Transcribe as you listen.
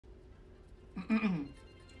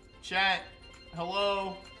Chat.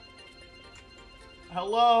 Hello.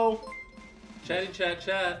 Hello. Chatty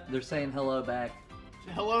chat. They're saying hello back.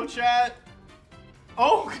 Hello, chat.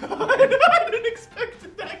 Oh god, I didn't expect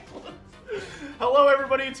it that close. Hello,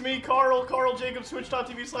 everybody. It's me, Karl. Karl Jacobs.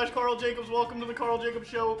 Twitch.tv/Karl Jacobs. Welcome to the Karl Jacobs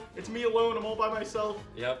Show. It's me alone. I'm all by myself.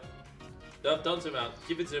 Yep. Nope, don't zoom out.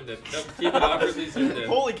 Keep it zoomed in. Nope, keep it awkwardly zoomed in.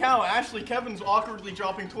 Holy cow, Ashley Kevin's awkwardly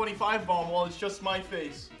dropping 25 bomb while it's just my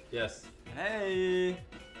face. Yes. Hey.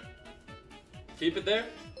 Keep it there.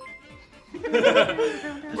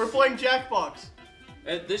 We're playing Jackbox.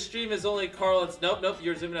 And this stream is only Karl and Nope,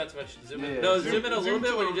 you're zooming out too much. Zoom in. Yeah. No, zoom in a little Zoom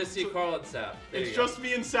bit to where the- you just see Karl and Sap. There It's you go. just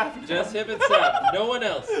me and Sapnap. Just him and Sap. No one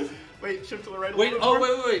else. Wait, shift to the right a Wait, little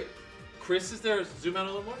bit more. wait. Chris is there. Zoom out a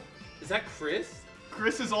little more. Is that Chris?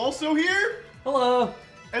 Chris is also here? Hello.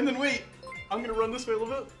 And then wait, I'm gonna run this way a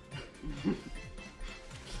little bit.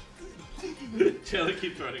 Chandler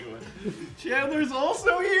keeps running away. Chandler's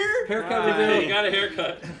also here? Haircut He reveal. got a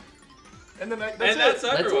haircut. And then that's And that's it.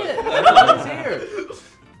 That's everyone. it. Everyone's here.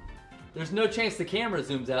 There's no chance the camera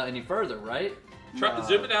zooms out any further, right? Try,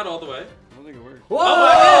 zoom it out all the way. I don't think it works.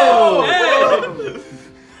 Whoa!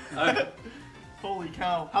 Hey! Holy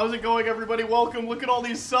cow. How's it going, everybody? Welcome. Look at all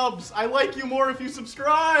these subs. I like you more if you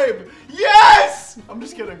subscribe. Yes! I'm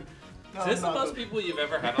just kidding. No, Is this I'm the not, most but- people you've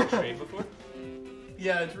ever had on stream before?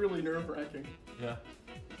 Yeah, it's really nerve-wracking. Yeah.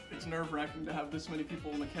 It's nerve-wracking to have this many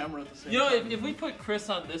people on the camera at the same You know, time. if we put Chris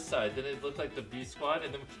on this side, then it looked like the B squad.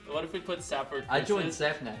 And then what if we put Sap where Chris I joined is?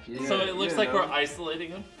 Sapnap. You So didn't- it looks Yeah, like no. we're isolating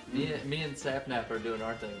him. me and Sapnap are doing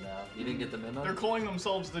our thing now. You didn't get the memo? They're calling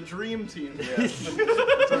themselves the Dream Team. Yeah.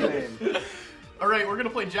 That's our name. Alright, we're gonna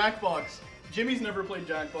play Jackbox. Jimmy's never played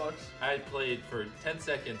Jackbox. I played for 10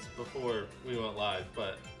 seconds before we went live,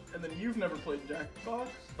 but And then you've never played Jackbox.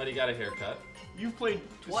 he got a haircut. You've played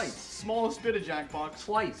Twice. the smallest bit of Jackbox.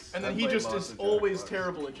 Twice. And then I he played just lots is of always Jackbox.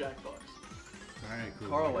 terrible at Jackbox. Alright, cool.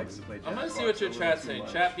 Karl likes to play Jackbox. I'm gonna see what your a little chat's too saying.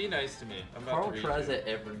 much. Chat, be nice to me. I'm about Karl to read tries you. it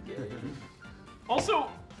every game. Also,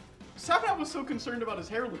 Sapnap was so concerned about his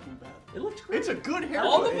hair looking bad. It looks great. It's a good haircut.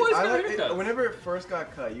 All the boys I got like- haircuts. Whenever it first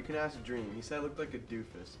got cut, you can ask Dream. He said it looked like a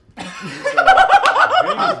doofus.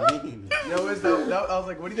 No, it was that, I was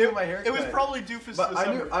like, what do you think of my haircut? It was probably Doofus But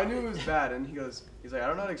December. I knew it was bad, and he's like, I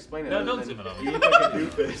don't know how to explain it. No, other don't than zoom in on he me. looked like a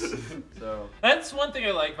doofus. So. That's one thing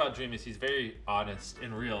I like about Dream is he's very honest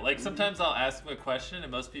and real. Like sometimes I'll ask him a question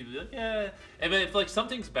and most people be like, yeah. And then if like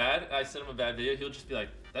something's bad, I send him a bad video, he'll just be like,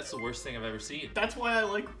 that's the worst thing I've ever seen. That's why I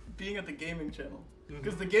like being at the gaming channel.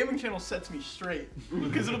 Because the gaming channel sets me straight.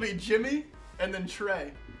 Because it'll be Jimmy and then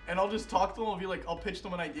Trey. And I'll just talk to them, I'll pitch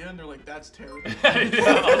them an idea, and they're like, that's terrible.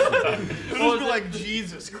 It'll just be like,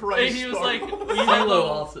 Jesus Christ. And he was like, CeeLo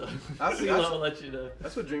also. That's- CeeLo will let you know.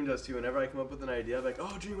 That's what Dream does too. Whenever I come up with an idea, I'm like,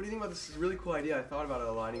 oh, Dream, what do you think about this? This is a really cool idea. I thought about it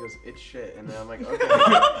a lot. And he goes, it's shit. And then I'm like,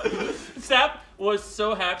 okay. Sap was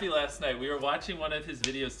so happy last night. We were watching one of his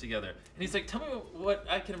videos together. And he's like, tell me what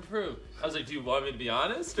I can improve. I was like, do you want me to be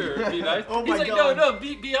honest or be nice? Oh He's my like, God. no,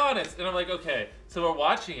 be honest. And I'm like, okay. So we're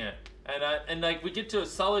watching it. And like we get to a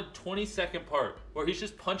solid 20-second part where he's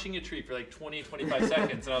just punching a tree for like 25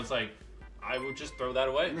 seconds. And I was like, I would just throw that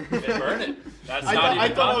away and burn it. That's I not thought,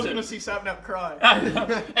 even I thought I was content. going to see Sapnap cry.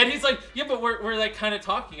 And he's like, yeah, but we're like kind of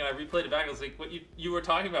talking, and I replayed it back. I was like, what you were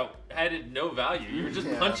talking about added no value. You were just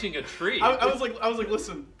Yeah. punching a tree. I was like,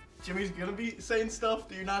 listen, Jimmy's gonna be saying stuff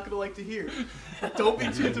that you're not gonna like to hear. Don't be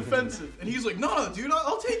too defensive. And he's like, no, dude,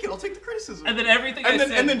 I'll take it. I'll take the criticism. And then everything and I then,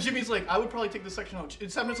 said. and then Jimmy's like, I would probably take this section out. And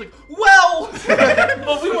Sapnap's like, well.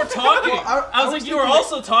 Well, we were talking. Well, I I was was like, you were thinking,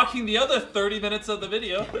 also talking the other 30 minutes of the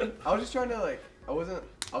video. I was just trying to I was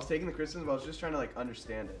taking the criticism, but I was just trying to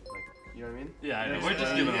understand it. You know what I mean? Yeah, I know. Yeah, We're just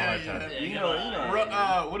yeah, giving yeah, him a hard time. yeah. You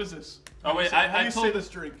know. What is this? Oh, wait, How do I you say told- this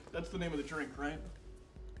drink? That's the name of the drink, right?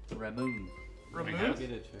 Ramoon. Ramoon?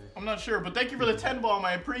 Get it, Trey. I'm not sure, but thank you for the 10 bomb.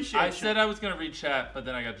 I appreciate I you. said I was going to read chat, but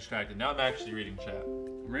then I got distracted. Now I'm actually reading chat.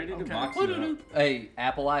 I'm ready to Okay. box it up. Hey,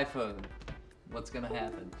 Apple iPhone. What's gonna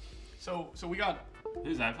happen? So we got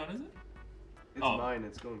Whose iPhone is it? It's Oh. mine.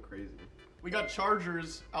 It's going crazy.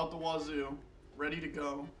 chargers out the wazoo, ready to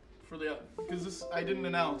go for the because this I didn't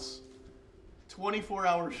announce.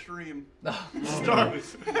 24-hour stream. Start.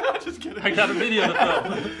 Just kidding. I got a video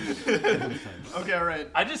to film. Okay, all right.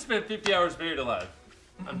 I just spent 50 hours buried alive.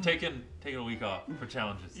 I'm taking a week off for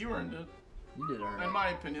challenges. You earned it, You did earn in it.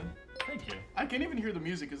 my opinion. Thank you. I can't even hear the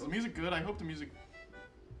music. Is the music good? I hope the music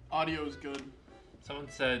audio is good. Someone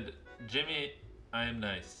said, Jimmy, I am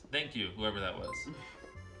nice. Thank you, whoever that was.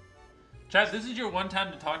 Chat, this is your one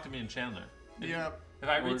time to talk to me and Chandler. Yeah. If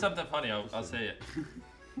I read something funny, I'll say it.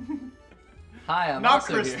 Hi, I'm Not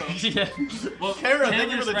also Chris, here. though. Yeah. Well, Kara,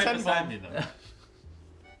 thank you Chandler's for the right 10 beside bomb. me, though.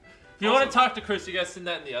 If you want to talk to Chris, you guys send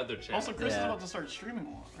that in the other chat. Also, Chris is about to start streaming a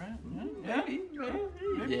lot, right? Maybe.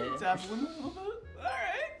 Maybe Yeah. dabbling a little bit. All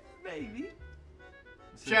right, Maybe.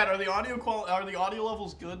 Chad, are the audio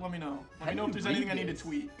levels good? Let me know. Let me know if there's anything I need to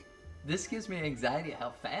tweak. This gives me anxiety how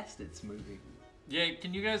fast it's moving. Yeah,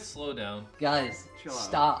 can you guys slow down? Guys, Chill out.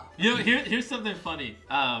 stop. You know, here's something funny.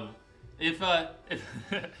 If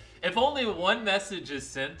if only one message is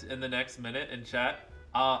sent in the next minute in chat,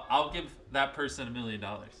 I'll give that person $1 million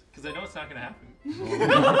because I know it's not gonna happen.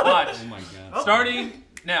 Watch. Oh my god. Starting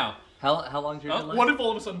now. How long's your delay? What if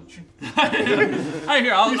all of a sudden? Alright,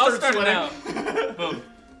 here, I'll start start it now. sweating. Boom.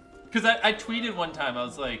 Because I tweeted one time, I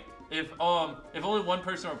was like, if only one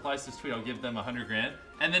person replies to this tweet, I'll give them 100 grand.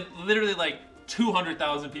 And then literally like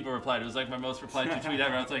 200,000 people replied. It was like my most replied to tweet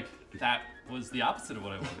ever. I was like, that was the opposite of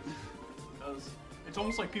what I wanted. It's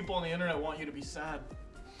almost like people on the internet want you to be sad.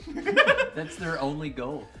 That's their only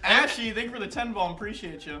goal. Ashy, thank you for the 10 bomb.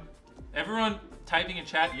 Appreciate you. Everyone typing in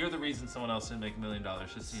chat, you're the reason someone else didn't make $1 million,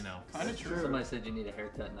 just so you know. Kinda true. Somebody said you need a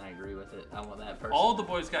haircut, and I agree with it. I want that person. All the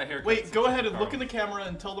boys got haircuts. Wait, go ahead and Carl. look in the camera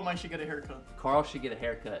and tell them I should get a haircut. Carl should get a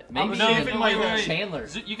haircut. I'm Maybe shaving my even head. Chandler.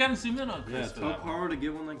 You gotta zoom in on Yeah, Chris for tell that one. Karl to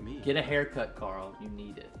get one like me. Get a haircut, Carl. You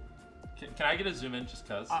need it. Can I get a zoom in just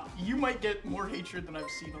cuz? You might get more hatred than I've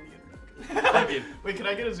seen on the Thank internet. you. Wait, can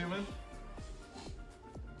I get a zoom in?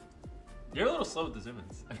 You're a little slow with the zoom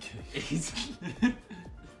ins. I'm kidding.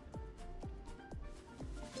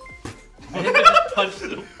 Punch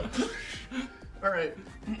them. All right.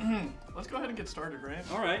 Let's go ahead and get started, right?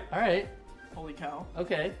 All right. All right. Holy cow.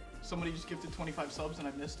 Okay. Somebody just gifted 25 subs and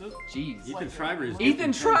I missed it. Jeez. Ethan Schreiber is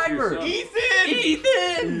Ethan Schreiber! Ethan!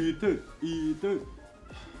 Ethan! Ethan.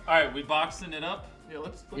 All right, we boxing it up. Yeah,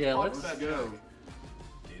 let's Yeah, box let's that go. down.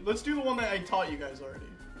 Let's do the one that I taught you guys already.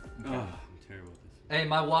 Oh, I'm terrible at this. Hey,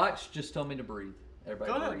 my watch just told me to breathe.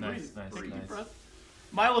 Everybody Go ahead, breathe. breathe. Nice, nice, Take a deep nice. breath.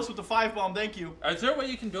 Milos with the 5 bomb, thank you. Is there a way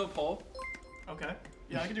you can do a poll? Okay.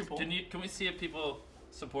 Yeah, I can do poll. Can we see if people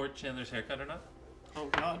support Chandler's haircut or not? Oh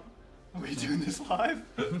god. Are we doing this live?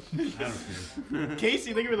 I don't care.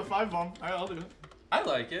 Casey, thank you for the 5 bomb. Alright, I'll do it. I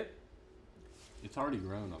like it. It's already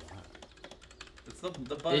grown a lot. It's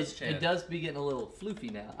the buzz chant. It does be getting a little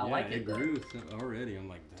floofy now. I Yeah, like it. though. grew already. I'm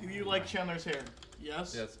like, Do you like Chandler's hair?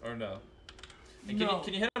 Yes? Yes or no? And No.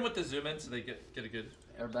 can you hit them with the zoom in so they get a good?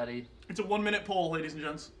 Everybody, It's a 1-minute poll, ladies and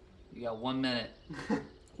gents. you got 1 minute.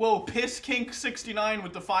 Whoa, Piss Kink 69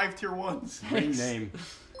 with the 5 tier 1s. Great name.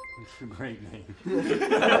 It's a great name.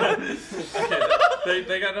 Okay,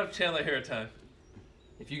 they got enough Chandler hair time.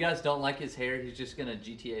 If you guys don't like his hair, he's just gonna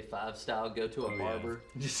GTA 5 style go to a Oh, yeah. barber,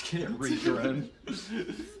 just get it regrown.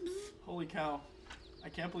 Holy cow. I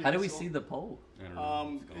can't believe How do I we saw- see the poll? I don't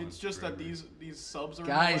know. It's just that these subs are in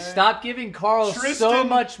the Guys, way. stop giving Carl so Tristan-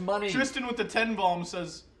 much money. Tristan with the 10 bomb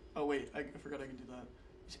says, oh wait, I forgot I can do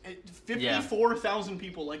that. 54,000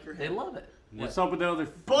 people like your hair. They love it. What's up with the other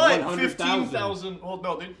But 100,000? 15,000. Well,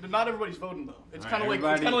 no, not everybody's voting though. It's kind of like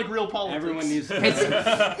everybody- real politics. Everyone needs to.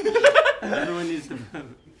 Everyone needs to.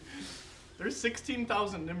 There's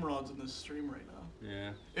 16,000 Nimrods in this stream right now.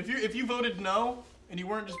 Yeah. If you voted no and you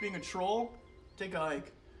weren't just being a troll, take a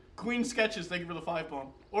hike. Queen Sketches, thank you for the 5 bomb.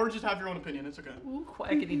 Or just have your own opinion. It's okay. Ooh,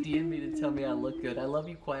 Quackity DM'd me to tell me I look good. I love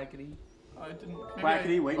you, Quackity. I didn't.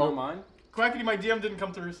 Quackity, wait, Oh. no mine. Quackity, my DM didn't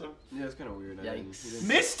come through, so. Yeah, it's kind of weird. Yikes.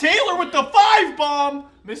 Miss Taylor with the 5 bomb.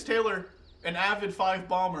 Miss Taylor, an avid 5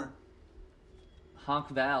 bomber. Honk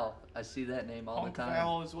Val. I see that name all Honk the time.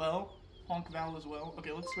 Val as well. Honk Val as well.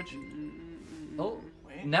 Okay, let's switch. Oh,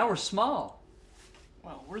 Wait. now we're small.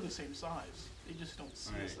 Well, we're the same size. They just don't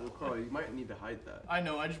see Alright. us. Well, Carl, you might need to hide that. I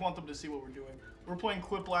know. I just want them to see what we're doing. We're playing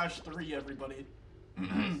Quiplash 3, everybody.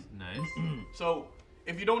 Nice. So,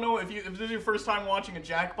 if you don't know, if this is your first time watching a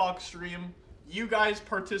Jackbox stream, you guys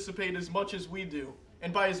participate as much as we do.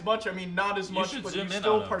 And by as much, I mean not as You much, should but zoom you in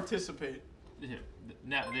still on them. participate. Here,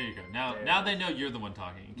 now there you go. Now they know you're the one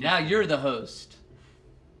talking. In case Now you- you're the host.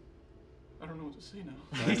 I don't know what to say now.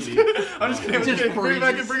 Quackity. I'm just kidding. I'm just Just kidding. Bring it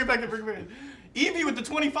back in. freezes. Bring it back in. Bring it back in. Evie with the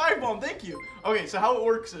 25 bomb. Thank you. Okay, so how it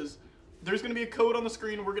works is there's going to be a code on the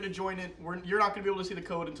screen. We're going to join it. You're not going to be able to see the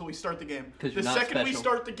code until we start the game. 'Cause The you're not second we special.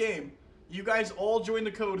 start the game, you guys all join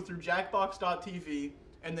the code through jackbox.tv,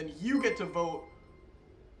 and then you get to vote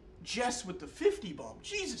Jess with the 50 bomb.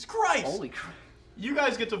 Jesus Christ. Holy crap. You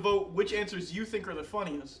guys get to vote which answers you think are the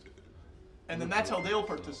funniest. And then that's how they'll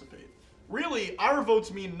participate. Really, our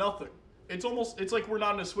votes mean nothing. It's like we're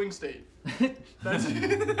not in a swing state. That's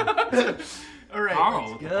all right.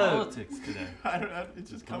 Carl with the go. politics today. I don't know.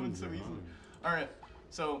 It's just coming so easily. All right.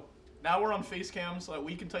 So now we're on face cam so that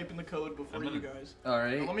we can type in the code before I'm gonna- you guys. All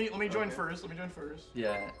right. Let me join first. Let me join first.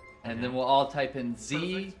 Yeah. And then we'll all type in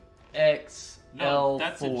ZX No,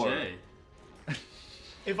 that's a L4. J.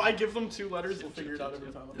 If I give them 2 letters, they'll figure it out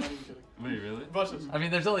every time. I'm not even kidding. Wait, really? Watch this. I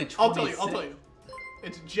mean, there's only 26. I'll tell you.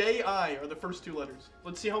 It's J-I are the first 2 letters.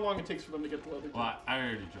 Let's see how long it takes for them to get the other 2. Well, I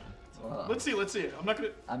already joined. Let's see. I'm not gonna.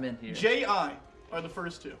 I'm in here. J-I are the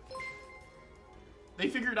first 2. They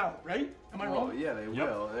figured it out, right? Am I Well, wrong? yeah, they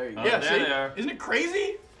will. There you go. Oh, Yeah, there see? they are. Isn't it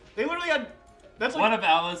crazy? They literally had. That's One like. of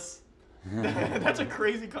Alice. That's a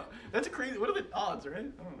crazy. That's a crazy. What are the odds, right? I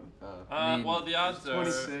don't know. I mean, Well, the odds are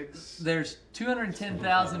 26 There's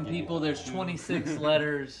 210,000 people. There's 26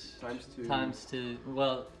 letters times 2 times 2.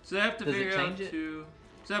 Well, So they have to Does it figure out change it? 2.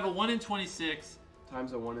 So they have a 1 in 26.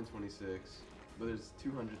 times a 1 in 26. But there's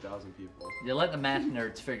 200,000 people. you let the math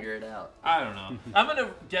nerds figure it out. I don't know. I'm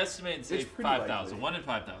gonna guesstimate and say It's pretty 5,000. likely. 1 in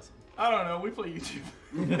 5,000. I don't know. We play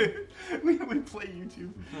YouTube. we play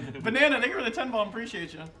YouTube. Banana, thank you for the 10 bomb.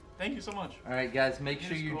 Appreciate you. Thank you so much. All right, guys, make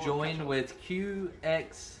sure you join with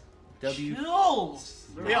QXW. Chills.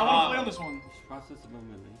 Yeah, I'm gonna play on this one. Process of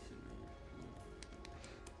elimination.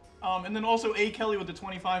 And then also A Kelly with the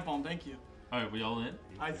 25 bomb. Thank you. All right, we all in?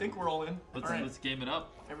 I think we're all in. Let's all right. let's game it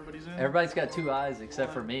up. Everybody's in. Everybody's got 2 eyes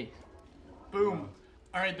except for me. Boom.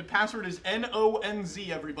 All right, the password is NONZ.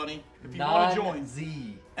 Everybody, if you want to join.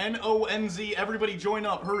 Non-Z. NONZ. Everybody, join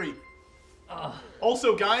up. Hurry.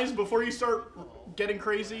 Also, guys, before you start getting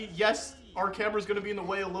crazy, yes, our camera's gonna be in the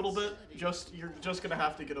way a little bit. You're just gonna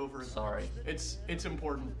have to get over it. Sorry. It's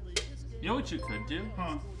important. You know what you could do?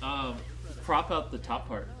 Huh. Crop out the top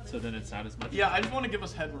part so then it's not as much. Yeah, I just want to give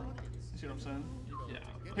us headroom. You see what I'm saying? Yeah.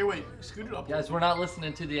 Here, wait. Scoot it up. Guys, we're not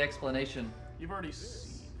listening to the explanation. You've already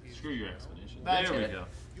seen. Screw your explanation. That's there we it. go.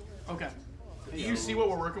 Okay. Do you see what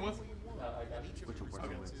we're working with? Which will work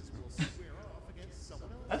Okay. with.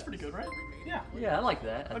 That's pretty good, right? Yeah. Yeah, I like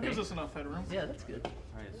that. I That gives think. us enough headroom. Yeah, that's good.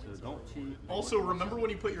 Alright, so don't cheat. Also, remember when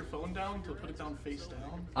you put your phone down to put it down face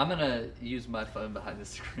down? I'm gonna use my phone behind the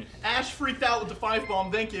screen. Ash freaked out with the 5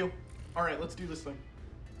 bomb. Thank you. All right, let's do this thing.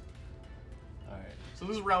 All right. So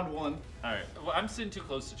this is round 1. All right. Well, I'm sitting too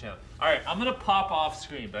close to channel. All right. I'm gonna pop off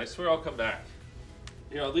screen, but I swear I'll come back.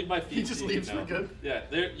 Here, I'll leave my feet. He just so you leaves can for know. good? Yeah.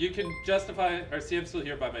 There. You can justify or see I'm still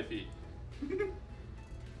here by my feet.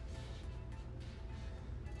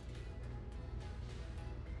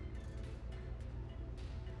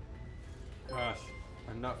 Gosh,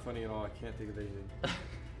 I'm not funny at all. I can't think of anything.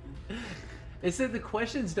 It said the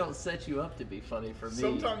questions don't set you up to be funny for me.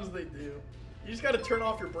 Sometimes they do. You just got to turn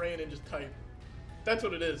off your brain and just type. That's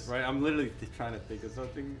what it is. Right? I'm literally trying to think of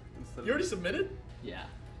something instead You already of. submitted? Yeah.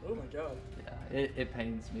 Oh my god. Yeah. It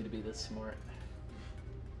pains me to be this smart.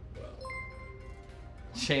 Wow.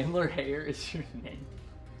 Chandler Hare is your name.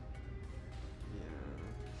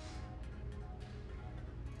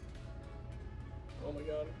 Oh my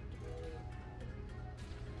god.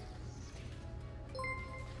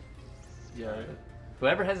 Yeah.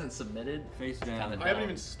 Whoever hasn't submitted, Face kinda down. I haven't dumb.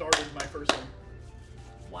 even started my first one.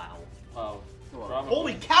 Wow. Oh.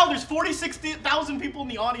 Holy cow, there's 46,000 people in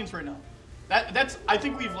the audience right now. That's I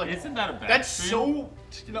think we've like Isn't that a bad that's stream?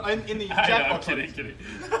 so no, in the I know, I'm Jackbox. kidding, kidding.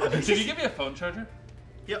 Can you give me a phone charger?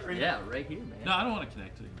 Yep, right here. Yeah, right here, man. No, I don't want to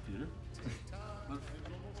connect to the computer.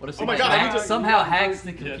 What if Oh my someone God, I need to- somehow hacks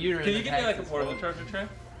the Yeah. computer? Can and you then give me like a hacks his portable phone? charger tray?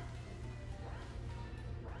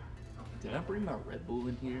 Did I bring my Red Bull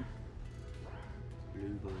in here?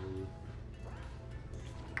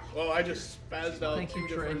 Well, I just spazzed out Thank two you,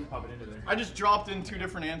 Trey. different. I just dropped in 2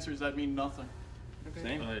 different answers that mean nothing.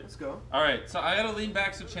 Same. All right. Let's go. All right. So I gotta lean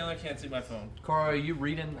back so Chandler can't see my phone. Carl, are you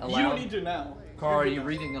reading aloud? You don't need to now. Carl, are You're you good now.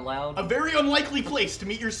 reading aloud? A very unlikely place to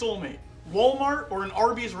meet your soulmate. Walmart or an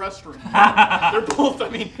Arby's restaurant. They're both, I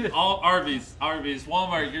mean. All Arby's,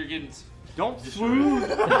 Walmart. You're getting. Don't swoon.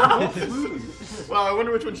 Wow, I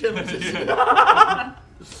wonder which one Chandler is.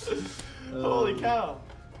 Holy cow.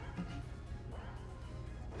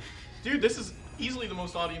 Dude, this is easily the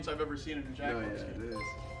most audience I've ever seen in a No, Jackbox yeah, game. it is.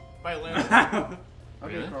 By a landslide.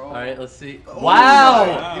 Okay, Really? Carl. All right, let's see. Oh Wow!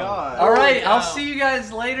 my God. All right, Wow. I'll see you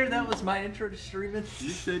guys later. That was my intro to streaming. You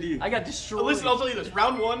said you. I got destroyed. Listen, I'll tell you this.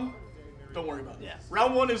 Round 1, don't worry about it. Yeah.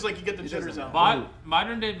 Round 1 is like you get the It jitters doesn't out.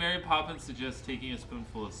 Modern day Mary Poppins suggests taking a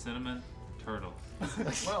spoonful of cinnamon turtle.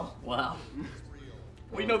 Well, Wow.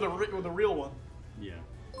 we know the real one. Yeah.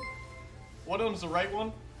 One of them's the right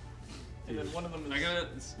one, and then one of them is. I gotta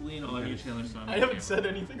lean on you, Chandler. So I haven't said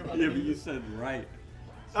anything about Yeah, it. but you said right.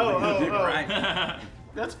 Oh, You did oh, oh. right.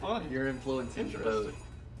 That's funny. You're influencing the Interesting. vote.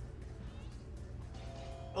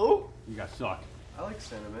 Oh. You got sucked. I like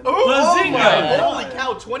cinnamon. Oh, Bazinga! my, holy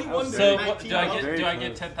cow, 21 to So 19. do I get Very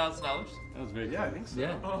 $10,000? That was very Yeah, I close. think so.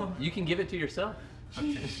 Yeah. Oh. You can give it to yourself. The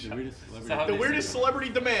weirdest celebrity. So how The This weirdest is- celebrity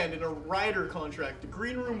demand in a rider contract. The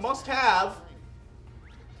green room must have.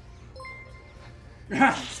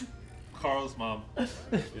 Karl's mom. Good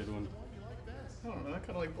one. I don't know. I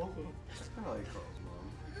kind of like both of them. I like Carl's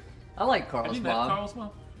mom. I like Have Karl's you met mom. Karl's mom?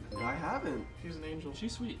 I haven't. She's an angel.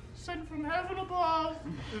 She's sweet. Sent from heaven above.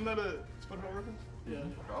 Isn't that a SpongeBob reference? Yeah.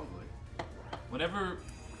 Probably. Whenever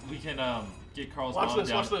we can get Karl's Watch mom this.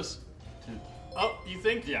 down. Watch this. Oh, you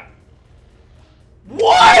think? Yeah.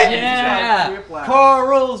 What? Yeah! Whiplash.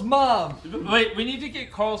 Karl's mom! Wait, we need to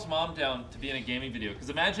get Karl's mom down to be in a gaming video. Because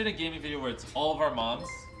imagine a gaming video where it's all of our moms,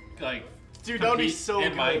 like, Dude, that would be compete so in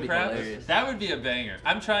good. That'd be Minecraft. hilarious. That would be a banger.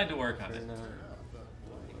 I'm trying to work on it.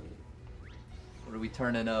 What are we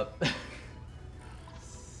turning up?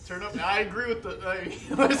 Turn up. I agree with the.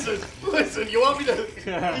 Listen. You want me to?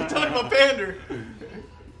 You talking about pander?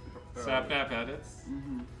 Sapnap edits.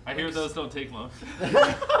 I hear those don't take long.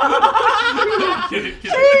 Kidding.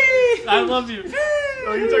 I love you.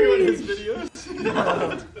 Oh, you're talking about his videos?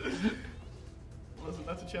 Listen,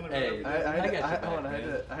 that's a Chandler. Hey. video. I got your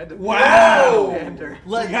back, I had to. Wow! Pander.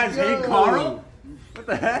 Let's You guys go. hate Karl? What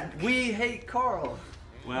the heck? We hate Karl.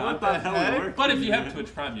 Well, What I thought the hell would heck? work. But if you have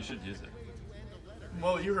Twitch Prime, you should use it.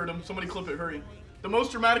 Well, you heard him. Somebody clip it. Hurry. The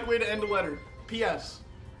most dramatic way to end a letter. P.S.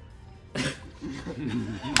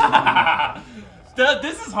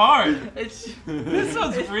 This is hard. It's This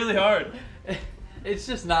one's really hard. it's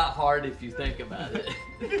just not hard if you think about it.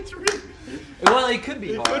 It's really. Well, it could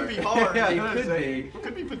be It hard. could be hard. Yeah, It it could be. It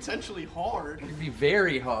could be potentially hard. It could be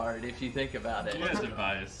very hard if you think about it. You guys are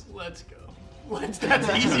biased. Let's go. That's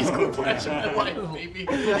the easiest quick flash in my life, baby.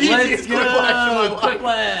 Let's Easiest quick flash in go! my Quick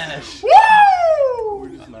life. flash! Woo! We're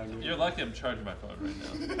just not good. You're lucky I'm charging my phone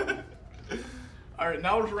right now. All right,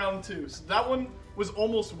 now it's round 2. So that one was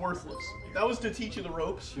almost worthless. That was to teach you the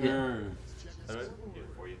ropes. Sure. You.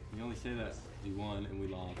 You only say that you won and we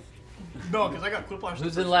lost. No, because I got quick flash.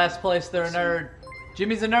 Who's in last place? They're a nerd.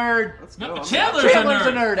 Jimmy's a nerd. Let's go. No, I'm Chandler's, Chandler's a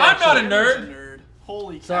a nerd. nerd, I'm not a actually. nerd. Nerd.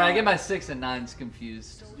 Holy cow. Sorry, I get my 6 and 9s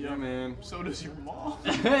confused. Yeah, man. So does your mom.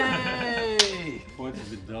 Hey! Points have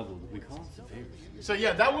been doubled. We call it the favorites. So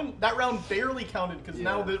yeah, that round barely counted because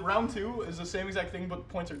now the round 2 is the same exact thing, but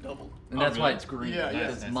points are doubled. And Oh, that's why really? it's green. Yeah,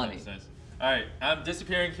 because yeah. it's money. Nice. All right, I'm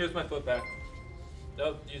disappearing. Here's my foot back.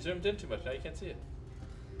 No, you zoomed in too much. Now you can't see it.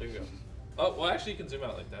 There you go. Oh, well, actually, you can zoom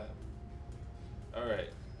out like that. All right.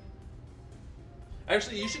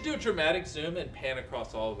 Actually, you should do a dramatic zoom and pan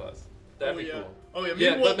across all of us. That'd be cool. Oh yeah,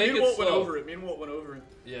 Yeah, but make me and it Walt went slow. over it. Me and Walt went over it.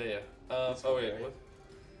 Yeah. Oh wait, what?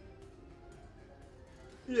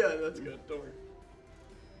 Yeah, that's good. Don't worry.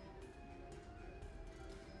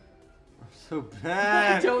 I'm so I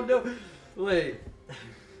bad. don't know. Wait.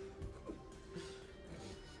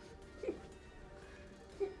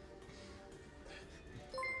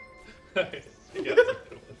 You got some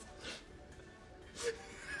good ones.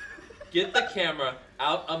 Get the camera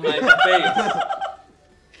out of my face.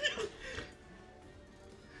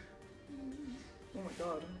 Oh my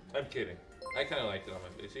god. I'm kidding. I kind of liked it on my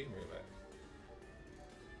face. You can bring it back.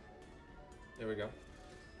 There we go.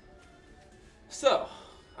 So,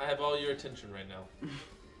 I have all your attention right now.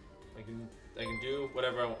 I can do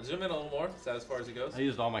whatever I want. Zoom in a little more. Is that as far as it goes? I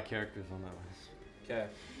used all my characters on that list. Okay.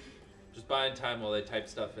 Just buying time while they type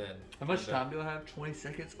stuff in. How much time do I have? 20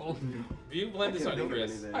 seconds? Oh no. If you blame this I on can't think of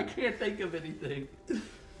Chris. anything. I can't think of anything. Just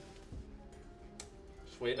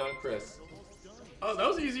waiting on Chris. Oh, that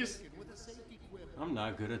was the easiest. I'm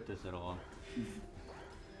not good at this at all.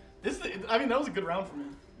 I mean, that was a good round for me.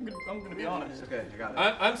 I'm gonna be honest. Okay, I got it.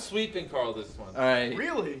 I'm sweeping Karl this one. Alright.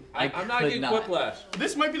 Really? I'm not could getting not. whiplash.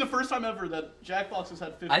 This might be the first time ever that Jackbox has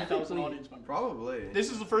had I think 50,000 we- audience members. Probably.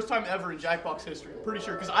 This is the first time ever in Jackbox history. I'm pretty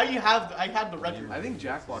sure, because I had the record. I think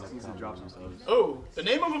Jackbox needs to drop some subs. Oh, The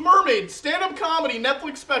Name of a Mermaid, stand-up comedy,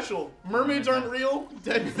 Netflix special. Mermaids aren't real,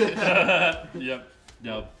 dead fish. Yep.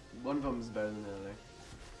 One of them is better than the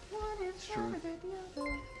other. It's true.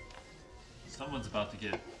 Someone's about to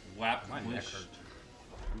get whapped. My neck hurts.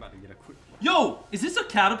 I'm about to get a quick one. Yo, is this a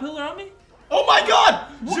caterpillar on me? Oh my god!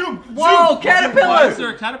 Zoom! Whoa, Zoom! Why caterpillar! is there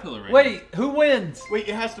a caterpillar right Wait, who wins? Wait,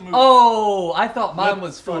 it has to move. Oh, I thought mine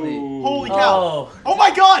was funny. Holy cow! Oh, Oh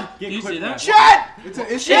my god! Get you quick see that? flash. Chat! It's an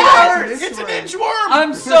inch. It's an inchworm!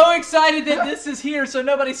 I'm so excited that this is here, so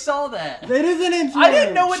nobody saw that. That is an inch. I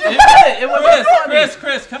didn't know what to put. It wasn't funny.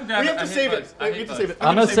 Chris, come grab We it. have to I hate save it. bugs. I We hate have to bugs. save it.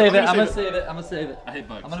 I'm gonna save it. I'm gonna it. save it. I'm gonna save it. I hate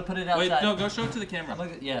bugs. I'm gonna put it Wait, outside. no, go show it to the camera. I'm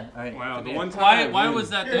gonna, yeah, all right. Wow, Come the here. one time Why was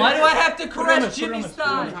that? Why do I have to it on caress this, put it on Jimmy's this. The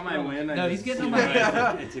one thigh? time I win, I No, just he's getting see on my that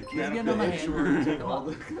hand. It's a He's getting caterpillar. on my hand. Come All on.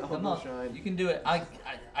 the Come on. shine. You can do it. I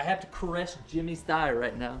have to caress Jimmy's thigh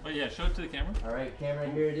right now. Wait, yeah, show it to the camera. All right, camera,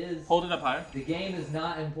 here it is. Hold it up higher. The game is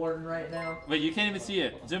not important right now. Wait, you can't even see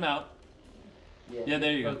it. Zoom out. Yeah,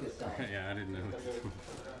 there you go. Focus on it. Yeah, I didn't know.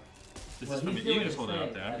 This is from me. You can just hold it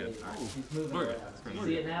out there. I'm good. He's moving We're around. good. You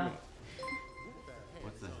see it now?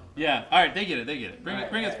 What's that? Yeah. All right. They get it. They get it.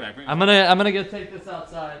 Bring us back. I'm gonna go take this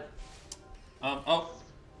outside. Oh.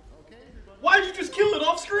 Why'd you just kill it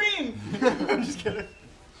off screen? I'm just kidding.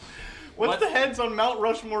 What's the heads on Mount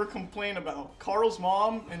Rushmore complain about? Karl's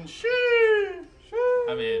mom and she.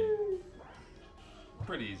 I mean,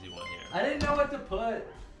 pretty easy one here. I didn't know what to put.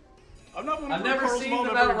 I'm not voting I've for never Karl's seen mom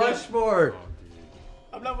the ever Mount again. Rushmore.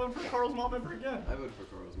 I'm not voting for Karl's mom ever again. I voted for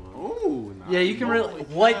Karl's mom. Oh, Yeah, you can really. Holy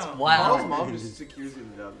What? cow. Karl's Wow. mom just secures you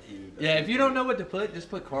the job. Yeah, if you don't know what to put, just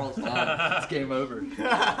put Karl's mom. It's game over.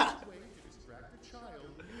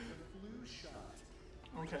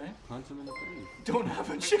 Okay. Punch him in the face. Don't have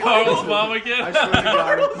a child. Karl's mom I again. swear to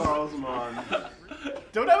God, it's Karl's mom.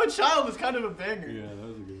 Don't have a child is kind of a banger. Yeah, that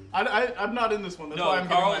was a good. I'm not in this one. That's why No, I'm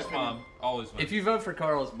giving my Karl's opinion. mom always wins. If you vote for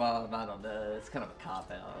Karl's mom, I don't know. It's kind of a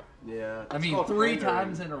cop out. Yeah. I it's mean, called 3 pandering.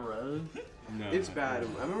 times in a row. No. It's bad.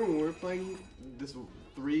 I remember when we were playing this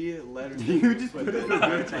 3-letter. You just put it in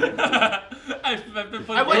the I've been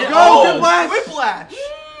putting. I went Oh, Whiplash.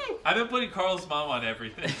 I've been putting Karl's mom on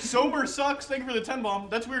everything. Sober sucks. Thank you for the 10 bomb.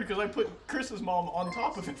 That's weird because I put Chris's mom on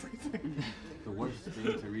top of everything. The worst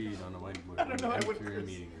thing to read on a whiteboard. I don't know, I when you wouldn't enter a Chris.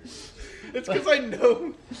 meeting room. It's because I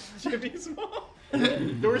know Jimmy's mom.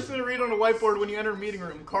 The worst thing to read on a whiteboard when you enter a meeting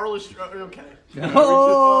room. Karl is okay.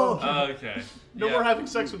 Oh! Okay. No Yeah. more having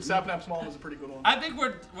sex with Sapnap's mom is a pretty good one. I think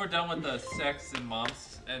we're done with the sex and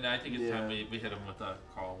moms, and I think it's Yeah. time we hit him with the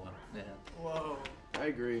Karl one. Yeah. Whoa. I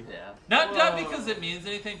agree. Yeah. Not Whoa. because it means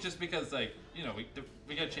anything, just because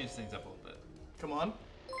we gotta change things up a little bit. Come on.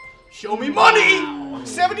 Show me money!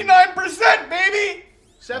 79%, baby!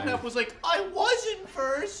 Sapnap was like, I wasn't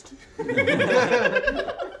first.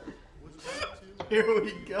 Here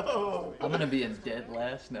we go. I'm gonna be in dead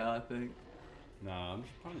last now, I think. Nah, I'm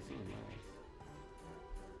just probably seeing that.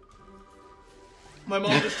 My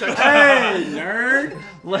mom just texted Hey, nerd!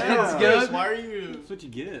 Let's Chris, go. why are you? That's what you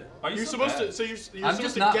get. Are you You're so supposed bad? to. So you're I'm supposed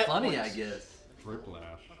just to not get funny, points. I guess. Whiplash.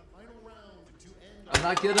 I'm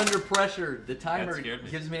not good under pressure. The timer scared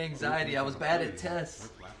me. gives me anxiety. I was bad at tests.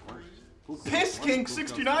 Piss King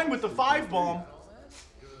 69 with the 5 bomb.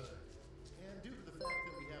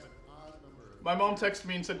 My mom texted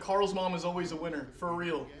me and said Karl's mom is always a winner. For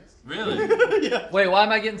real. Really? Yeah. Wait, why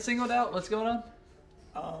am I getting singled out? What's going on?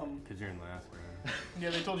 Because you're in last round. Yeah,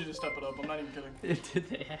 they told you to step it up. I'm not even kidding. Did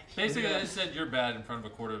they actually? Basically, I said you're bad in front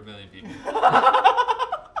of 250,000 people.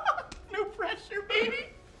 No pressure,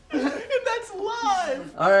 baby. And that's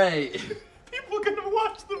live. All right. People are gonna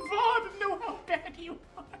watch the VOD and know how bad you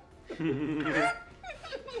are.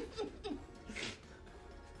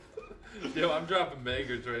 Yo, I'm dropping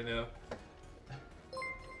bangers right now.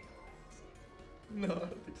 No, I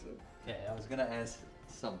don't think so. Okay, I was gonna ask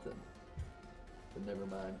something, but never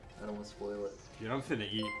mind. I don't want to spoil it. Dude, I'm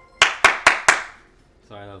finna eat.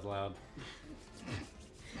 Sorry, that was loud.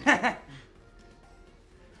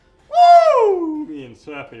 Woo! Me and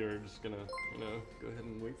Sappy are just gonna, go ahead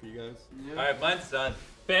and wait for you guys. Yeah. All right, mine's done.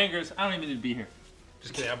 Bangers. I don't even need to be here.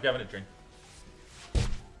 Just kidding. I'm grabbing a drink.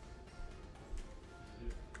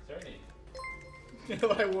 Serenade.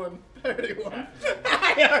 I won. I already won.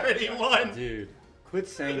 I already won. Dude, quit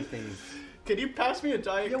saying things. Can you pass me a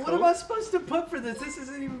Diet Yeah, Coke? what am I supposed to put for this? This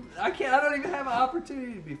isn't even. I can't. I don't even have an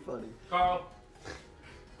opportunity to be funny. Karl.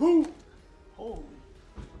 Who? Holy.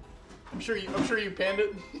 I'm sure you panned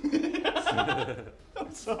it.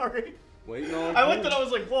 I'm sorry. Waiting on I looked and I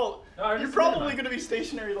was like, well, No, I already you're said mine. probably gonna be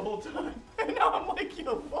stationary the whole time. And now I'm like,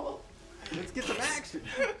 yo, well, Let's get some action.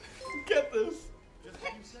 get this.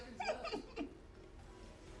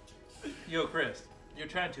 Yo, Chris. You're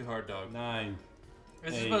trying too hard, dog. 9,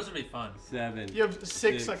 This is 8, supposed to be fun. 7. You have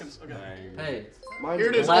 6 seconds. Okay. 9. Hey, Mine's Here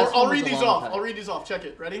it is. The last I'll one was read a these long off. time. I'll read these off. Check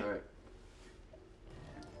it. Ready? All right.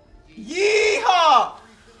 Yeehaw!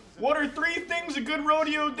 What are 3 things a good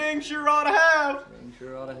rodeo dang sure ought to have? I'm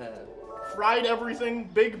sure ought to have. Fried everything,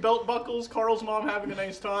 big belt buckles, Karl's mom having a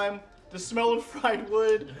nice time, the smell of fried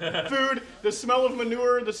wood, food, the smell of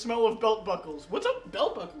manure, the smell of belt buckles. What's up,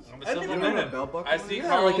 belt buckles? I'm a I didn't silver even know know minute. that. belt buckle I is? see Yeah,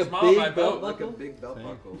 Karl's like a mom. big I belt vote. Like a buckle? big belt Same.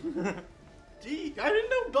 buckle. Gee, I didn't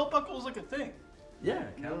know belt buckle was like a thing. Yeah.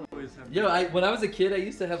 Cowboys have Yo, when I was a kid, I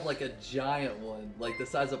used to have like a giant one, like the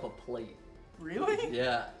size of a plate. Really?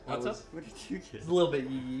 Yeah. What's up? What did you get? It's a little bit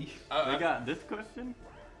yee. I got this question?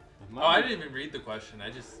 Oh, I didn't even read the question.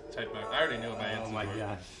 I just typed my. I already knew my answer. Oh my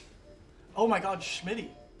gosh. Oh my god, Schmitty.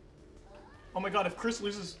 Oh my god, if Chris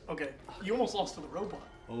loses... Okay, you almost lost to the robot.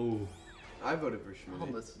 Oh. I voted for Schmitty.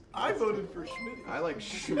 Almost. I voted for Schmitty. I like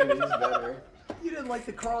Schmitty's better. You didn't like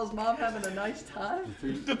the Karl's mom having a nice time?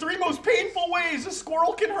 The 3 most painful ways a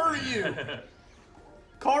squirrel can hurt you.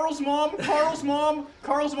 Karl's mom with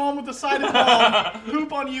the side of bomb.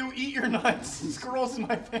 Poop on you, eat your nuts. Squirrels in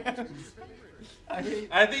my pants.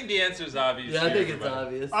 I think the answer is obvious. Yeah, I think it's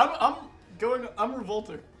everybody. obvious. I'm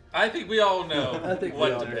revolter. I think we all know I think what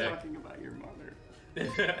we all to know. pick. Talking about your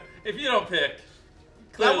mother. If you don't pick, That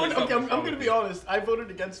clearly one, okay, I'm something's wrong gonna with be you. honest. I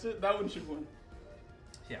voted against it. That one should win.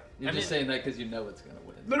 Yeah. You're just saying that because you know it's gonna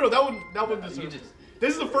win. No, that one deserves just- it.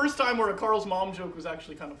 This is the first time where a Karl's mom joke was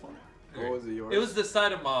actually kind of funny. What was it, yours? It was the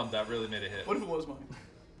side of mom that really made a hit. What if it was mine?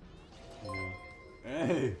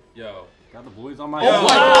 Hey, Yo. got the boys on my Oh side. my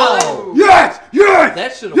God! Yes! Yes!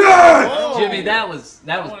 That should have Yes! won. Jimmy, that was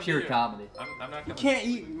wanna pure be here. comedy. I'm not gonna. Can't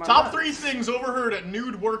eat my Top nuts. 3 things overheard at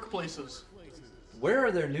nude workplaces. Where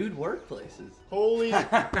are there nude workplaces? Holy,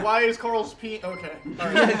 why is Karl's pee? Okay, all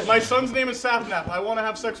right. My son's name is Sapnap. I want to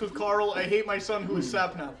have sex with Karl. I hate my son who is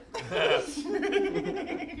Sapnap.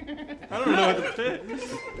 I don't know what to pick.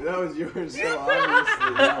 That was yours, so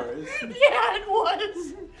obviously yours. Yeah, it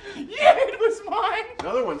was. Yeah, it was mine.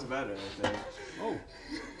 Another one's better, I think. Oh.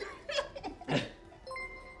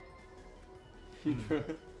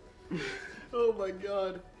 Oh my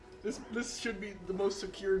god. This should be the most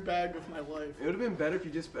secured bag of my life. It would have been better if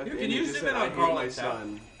you just. You can use just it said, on I hate Karl my like that.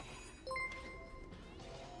 son.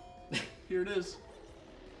 Here it is.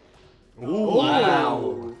 Ooh.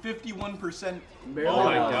 Wow. 51%. Barely Oh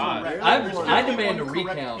my won. God. Barely. I There's demand 51 a correct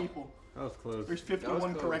recount. people. That was close. There's That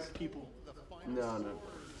 51 was correct close. people. No.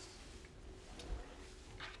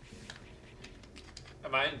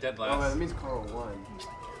 Am I in dead Oh, last? that means Karl won.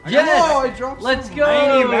 Yes! Oh, I dropped Let's some. go!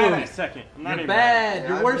 I ain't even mad at second. I'm not You're even bad. Yeah,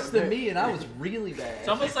 You're I'm worse than bad. me, and I was really bad. It's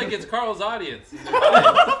almost like it's Karl's audience.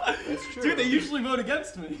 That's true. Dude, they usually vote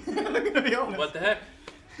against me. I'm gonna be honest. What the heck?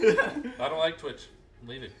 I don't like Twitch. I'm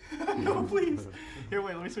leaving. No, please. Here,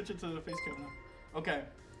 wait. Let me switch it to the face cam now. Okay,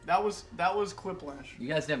 that was Quiplash. You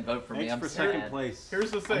guys didn't vote for me. Thanks I'm for sad. second place. Here's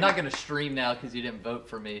the thing. I'm not gonna stream now because you didn't vote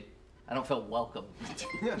for me. I don't feel welcome.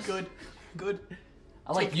 Good.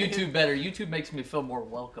 I like Take the YouTube better. YouTube makes me feel more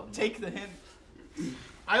welcome. Take the hint.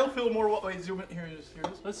 I'll feel more. Wait, zoom in. Here it is.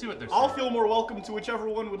 Let's see what they're I'll saying. feel more welcome to whichever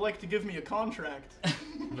one would like to give me a contract.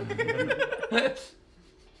 Let's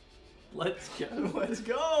go. Let's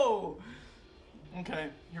go. Okay,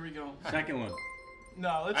 here we go. Second one.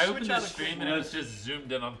 No, let's I switch opened out the of stream and it was just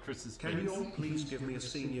zoomed in on Chris's face. Can you all please give me a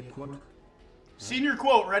senior quote? Senior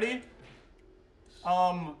quote. Ready?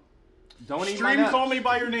 Don't eat my Stream nuts. "Call Me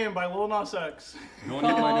by Your Name" by Lil Nas X. Don't eat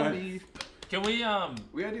my Call nuts. me. Can we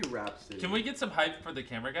We gotta do raps. Dude. can we get some hype for the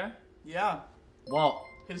camera guy? Yeah, Walt.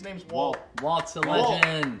 his name's Walt. Walt's a Walt.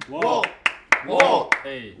 legend. Walt. Walt.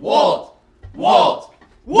 Hey. Walt. Walt.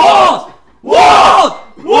 Walt. Walt.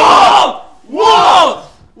 Walt. Walt.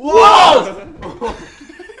 Walt.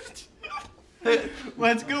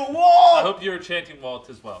 Let's go, I Walt. hope you were chanting Walt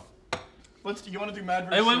as well. You want to do Mad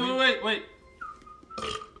versus Hey, City? wait.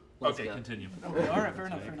 Let's Okay, go. continue. Okay, all right, fair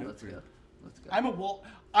enough. Let's go. Let's go. I'm a Walt.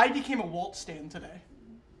 I became a Walt stan today.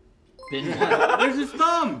 Been one. There's his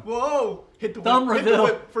thumb. Whoa! Hit the Thumb whip. Hit the reveal.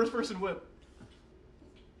 whip. First person whip.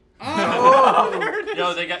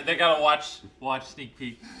 Yo, they got to watch sneak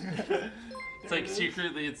peek. It's like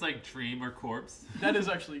secretly, it's like Dream or Corpse. That is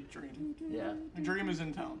actually Dream. Yeah. Dream is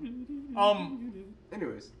in town.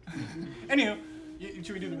 Anyways. Anywho,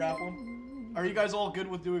 should we do the rap one? Are you guys all good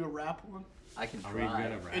with doing a rap one? I can Are we try.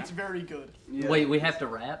 good at rap? It's very good. Yeah. Wait, we have to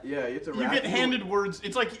rap? Yeah, you have to You rap. get handed words.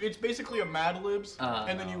 It's basically a Mad Libs, Oh,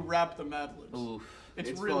 and then you no. rap the Mad Libs. Oof. It's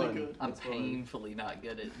It's really fun. good. I'm That's fun. painfully not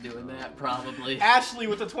good at doing that, probably. Ashley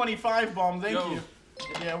with the 25 bomb. Thank Yo. you.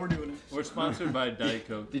 Yeah, we're doing it. We're sponsored by Diet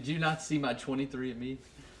Coke. Did you not see my 23andMe?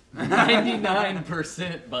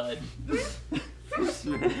 99%, bud.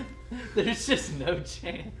 There's just no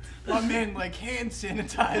chance. My man, like hand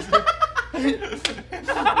sanitizer.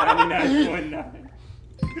 99.9.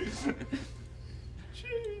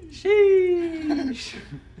 Sheesh.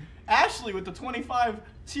 Ashley with the 25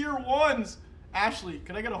 tier 1s. Ashley,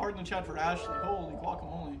 could I get a heart in the chat for Ashley? Holy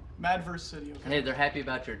guacamole. Mad vs. City, okay. Hey, they're happy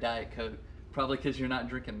about your Diet Coke. Probably because you're not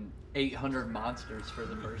drinking 800 Monsters for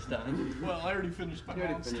the first time. Well, I already finished my You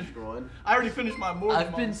already monster. finished one. I already finished my more than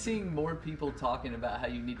I've been monster. seeing more people talking about how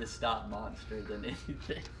you need to stop Monster than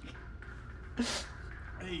anything.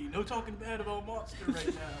 Hey, no talking bad about Monster right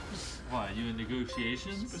now. Why, you in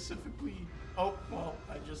negotiations? Specifically. Oh, well,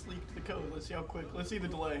 I just leaked the code. Let's see how quick. Let's see the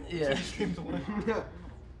delay. Yeah. Let's see the stream delay.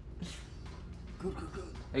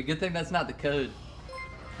 Hey, good thing that's not the code.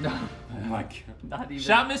 No, Oh my god. not even.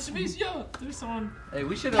 Shout MrBeast, yo! There's someone. Hey,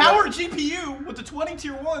 we should Power GPU with the 20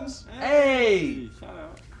 tier 1s. Hey! Shout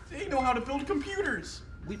out. They know how to build computers.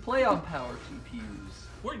 We play on Power GPUs.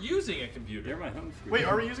 We're using a computer. You're my home screen. Wait,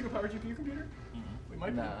 are we using a Power GPU computer? Mm-hmm. Wait,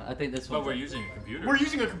 might No, be. I think this But one. we're using a computer. We're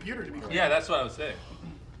using a computer to be clear. Yeah, that's what I was saying.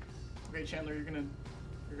 Okay, Chandler, you're gonna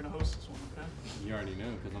host this one, okay? You already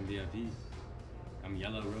know, because I'm VIP. I'm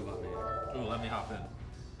Yellow Robot Man. Ooh, let me hop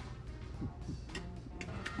in.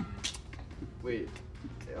 Wait,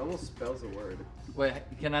 it almost spells a word. Wait,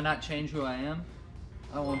 can I not change who I am?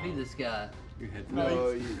 I don't want to be this guy. Your headphones. No,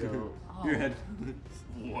 you don't. Oh, Your headphones.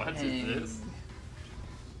 What dang. is this?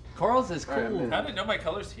 Carl's is Alright, cool. man. How did I know my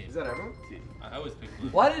color scheme? Is that everyone? I always pick blue.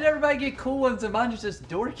 Why did everybody get cool ones and mine's just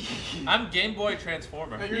dorky? I'm Game Boy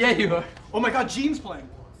Transformer. No, yours Yeah, is you cool. are. Oh my God, Gene's playing.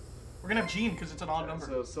 We're gonna have Gene because it's an odd number.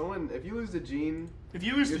 So someone, if you lose to Gene, If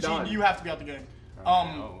you lose to you're Gene, done. you have to be out the game. Oh,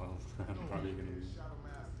 well. I'm probably going to lose.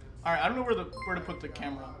 All right, I don't know where to put the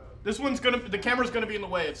camera. This one's the camera's gonna be in the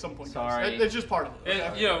way at some point. guys. Sorry. It's just part of it. And,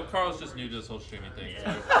 okay? you know, Carl's just new to this whole streaming thing.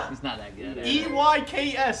 So. He's not that good.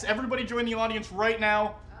 EYKS. Everybody join the audience right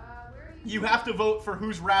now. You have to vote for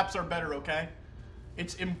whose raps are better, okay?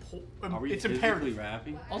 It's Are we it's physically imperative.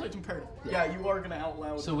 rapping? Also, it's imperative. Yeah, you are gonna out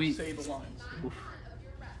loud So we- say the lines.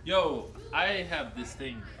 Yo, I have this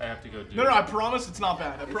thing I have to go do. No, I promise it's not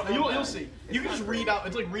bad. not You'll bad. see. It's You can not just great. read out.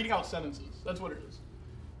 It's like reading out sentences. That's what it is.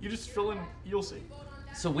 You just fill in. You'll see.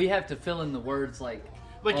 So we have to fill in the words like.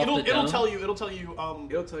 Like off it'll the dome? tell you. It'll tell you.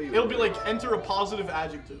 It'll be like enter a positive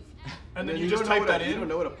adjective, and then then you you just don't know type what a- that you in, don't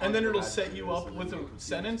know what a and then positive it'll set adjective you is, up and with then a you're confused.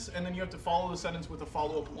 sentence, and then you have to follow the sentence with a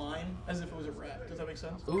follow-up line as if it was a rap. Does that make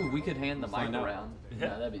sense? Ooh, we could hand the mic Find out. around. Yeah.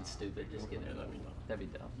 No, that'd be stupid. Just kidding.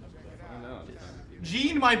 That'd be dumb. I don't know. I'm fine with you.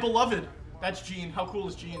 Gene, my beloved. That's Gene. How cool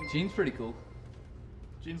is Gene? Gene's pretty cool.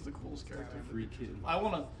 Gene's the coolest character. Free kid. I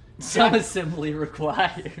wanna. Some assembly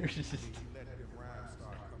required.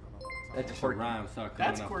 That's It's a quirky. rhyme start coming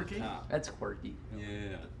That's off quirky. the top. That's quirky.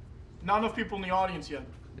 Yeah. Not enough people in the audience yet.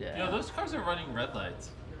 Yeah. Yo, those cars are running red lights.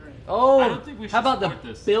 Oh, I don't think we how should about the support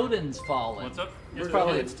this. buildings falling? What's up? It's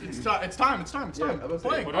probably- It's time. It's time. It's Yeah, time. I was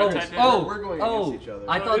Playing. What do I Oh, type in? oh, We're going oh! against each other.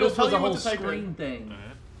 I thought It'll this tell was a you what whole to type in. screen thing.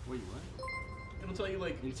 Alright. Wait, what? It'll tell you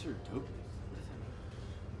like. Insert token.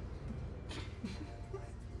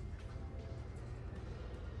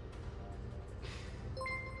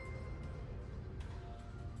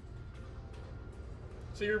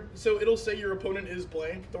 So it'll say your opponent is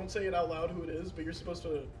blank. Don't say it out loud who it is, but you're supposed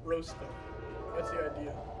to roast them. That's the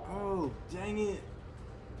idea. Oh, dang it.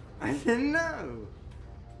 I didn't know.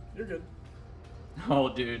 You're good.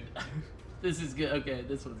 Oh, dude. This is good. Okay,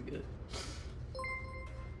 this one's good.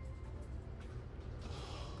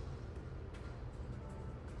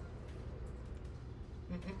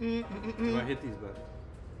 Do I hit these buttons?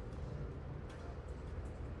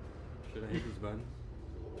 Should I hit these buttons?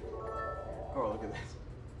 Oh, look at this.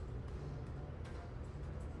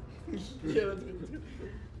 Yeah, that's good. That's good.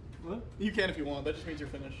 What? You can if you want. That just means you're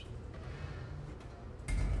finished.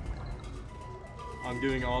 I'm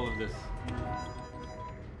doing all of this.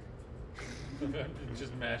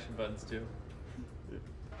 Just mashing buttons too.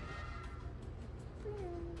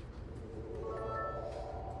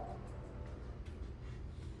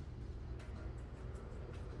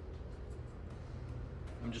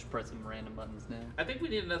 I'm just pressing random buttons now. I think we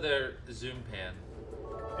need another zoom pan.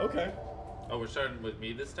 Okay. Oh, we're starting with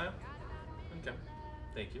me this time? Okay.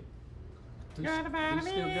 Thank you. Who's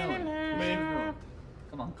still going? Me.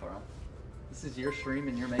 Come on, Karl. This is your stream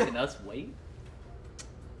and you're making us wait?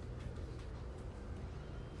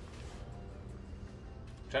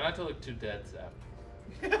 Try not to look too dead, Zap.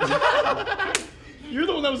 You're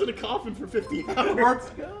the one that was in a coffin for 50 hours.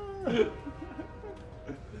 go.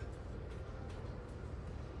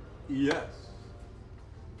 Yes.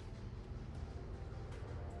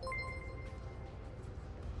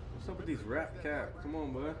 What's up with these rap caps? Come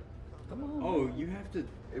on, bud. Come on. Oh, you have to.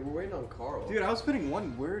 Hey, we're waiting on Karl. Dude, I was putting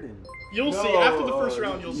one word in. You'll No, see after the first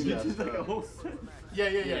round. You'll you see. got Just like a whole sentence. Yeah.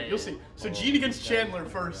 Yeah, You'll see. So Gene against Chandler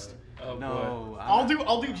first. Oh, boy. No. I'll do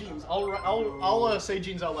Gene's. I'll say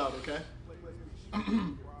Gene's out loud. Okay.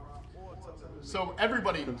 So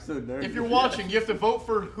everybody, I'm so nervous. if you're watching, you have to vote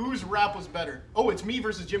for whose rap was better. Oh, it's me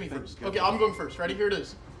versus Jimmy first. Okay, I'm going first. Ready? Here it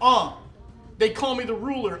is. They call me the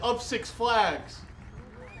ruler of Six Flags.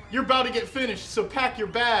 You're about to get finished, so pack your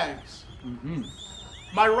bags.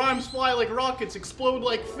 My rhymes fly like rockets, explode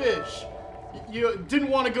like fish. You didn't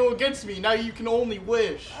want to go against me, now you can only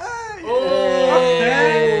wish. Hey.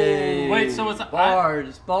 Wait, so was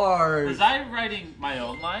Bars. was I writing my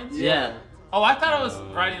own lines? Yeah. Oh, I thought I was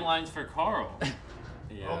writing lines for Carl.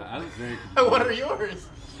 Yeah, I was very. What are yours?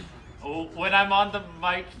 Oh, when I'm on the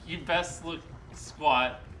mic, you best look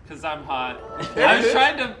squat, because I'm hot. I was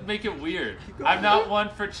trying to make it weird. I'm not one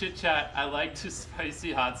for chit chat. I like too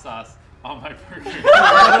spicy hot sauce. On my burger.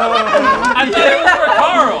 I thought it was for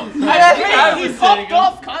Karl. He fucked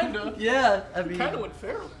off, kinda. Yeah, I mean. Kinda went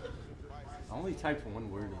feral. I only typed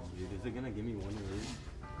one word in, dude. Is it gonna give me one word?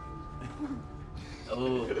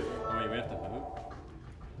 Oh. I mean, we have to vote.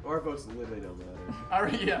 Our votes literally don't matter.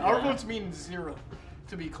 Our votes mean 0,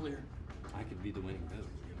 to be clear. I could be the winning vote.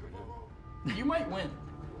 You might win.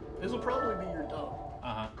 This will probably be your dub.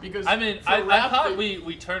 Because I mean, for I rap, thought they-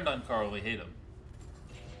 we turned on Karl. We hate him.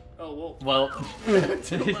 Oh Well, well.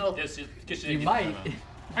 Yes, you might.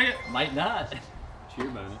 Might not. Cheer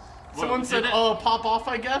bonus. Someone said, Winner pop off,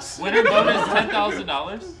 I guess. bonus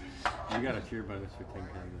 $10,000. You got a cheer bonus for 10K.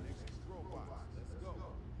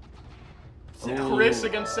 Chris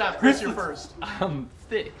against Sap. Chris, you're first. I'm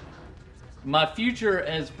thick. My future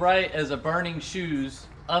as bright as a burning shoes.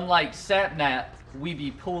 Unlike Sapnap, we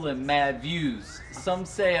be pulling mad views. Some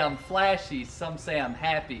say I'm flashy, some say I'm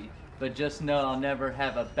happy. But just know I'll never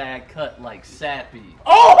have a bad cut like Sappy.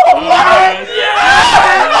 Oh my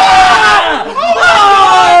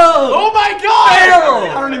Oh my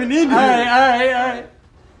god! I don't even need you. Alright.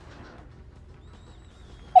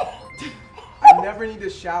 I never need to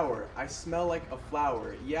shower. I smell like a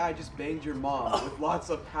flower. Yeah, I just banged your mom with lots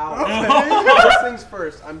of power. First things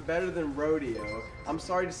first, I'm better than rodeo. I'm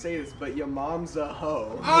sorry to say this, but your mom's a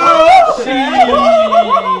hoe.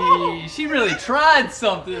 She really tried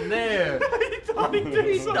something there. He thought he did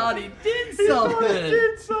He something. thought he did He thought he something.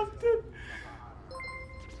 did something.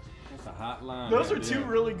 That's a hot line. Those are right two there.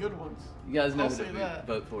 really good ones. You guys know I'll who say to that.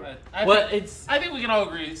 vote for. I Well, think- it's I think we can all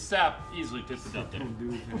agree Sap easily picked it up there.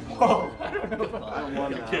 Oh, I don't know about I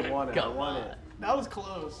want it. I want it. I Come want on. it. That was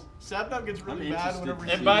close. Sapnap gets really I'm bad interested. whenever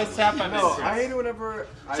he And by Sap, I meant No, Chris. I hate it whenever.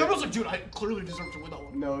 Sapnap's like, dude, I clearly deserve to win that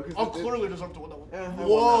one. No, because I'll clearly deserve to win that one. Yeah, I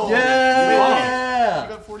Whoa. won that. yeah. You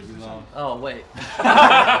got 40%. Oh wait.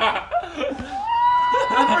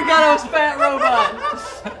 I forgot I was Fat Robot.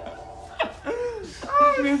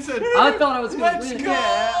 Man said, I thought I was gonna let's win.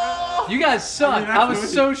 go! You guys suck. I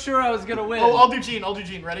was so sure I was gonna win. Oh, I'll do Gene.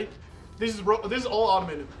 Ready? This is all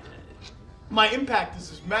automated. My impact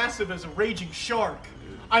is as massive as a raging shark.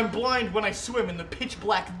 I'm blind when I swim in the pitch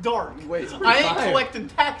black dark. Wait. I ain't Fire. collecting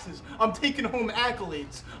taxes. I'm taking home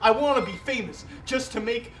accolades. I want to be famous just to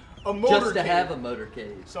make a motorcade. Just to have a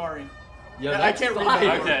motorcade. Sorry. Yo, I that's can't read fire.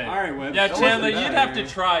 that. Okay. All right, Webb. Yeah, That Chandler, wasn't you'd bad. have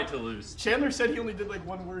to try to lose. Chandler said he only did like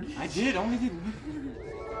one word. I did. Only did.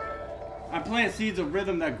 I plant seeds of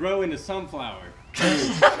rhythm that grow into sunflower.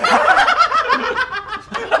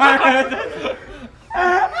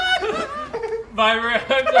 My What?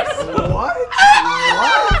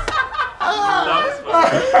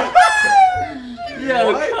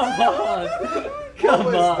 Yo, What? come on. What Come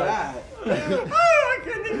was on. that? I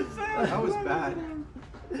couldn't even say it. That was bad.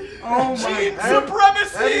 Oh Gene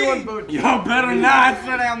supremacy! Everyone vote. Y'all better not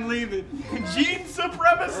say I'm leaving. Gene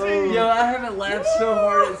supremacy! Yo, I haven't laughed so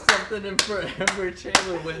hard at something in forever.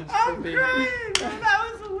 Chandler wins for me. That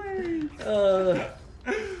was hilarious.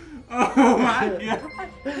 Oh my god.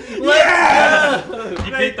 Let's go.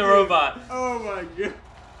 You beat the robot. Oh my god.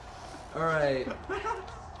 All right.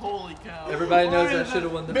 Holy cow. Everybody knows I should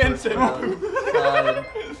have won the Man first said- round.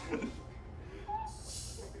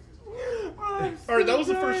 Fine. Alright, that was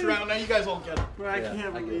the first round. Now you guys all get it. Bro, I Yeah,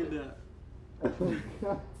 can't I get believe it.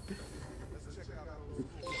 that.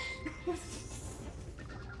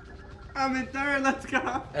 I'm in third. Let's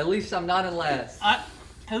go. At least I'm not in last.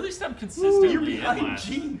 At least I'm consistently You're in behind last.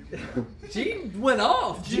 Gene. Gene went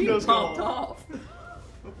off. Gene Gene goes popped off. off.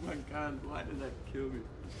 Oh my god, why did that kill me?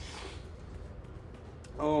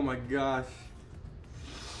 Oh my gosh.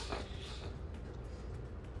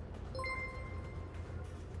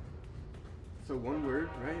 So one word,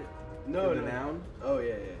 right? No, For the no. noun? Oh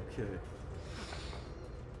yeah, yeah. Okay.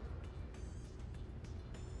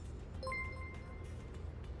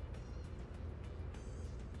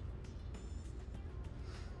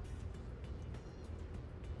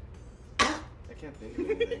 I can't think of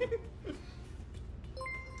anything.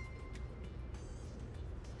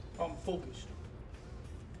 I'm focused.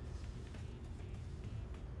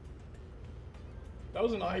 That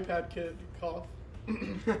was an iPad kid cough.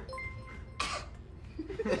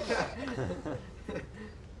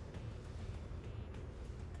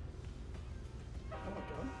 Oh my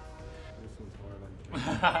god. This one's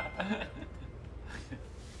hard.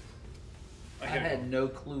 I had no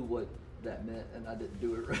clue what that meant, and I didn't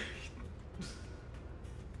do it right.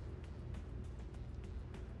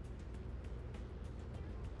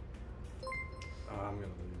 Oh, I'm gonna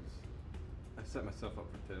lose. I set myself up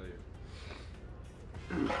for failure.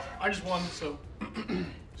 I just won, so.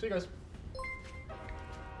 See you guys.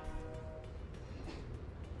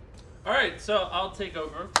 All right, so I'll take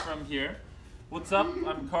over from here. What's up?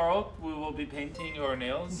 I'm Karl. We will be painting your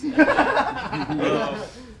nails.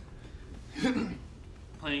 And,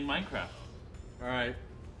 playing Minecraft. All right.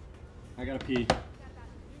 I gotta pee.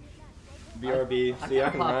 BRB. I See, I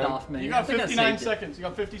kinda can popped run. off, man. You I got think I 59 saved it. seconds. You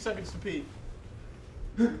got 50 seconds to pee.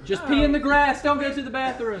 Just pee in the grass. Don't go to the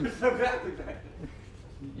bathroom.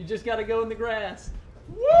 You just gotta go in the grass.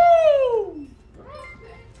 Woo!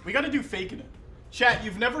 We gotta do faking it. Chat,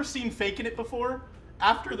 you've never seen faking it before?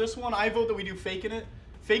 After this one, I vote that we do faking it.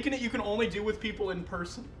 Faking it you can only do with people in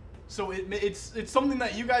person. So it's something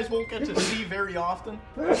that you guys won't get to see very often.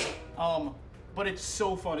 But it's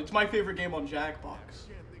so fun. It's my favorite game on Jackbox.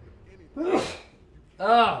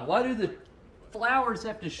 Why do the flowers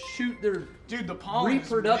have to shoot their Dude, the pollen is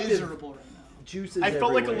reproductive miserable right now. juices I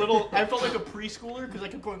felt everywhere? I felt like a preschooler because I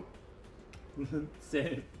kept going.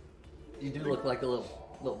 Same. You do look like a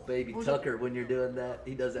little baby Who's Tucker when you're doing that.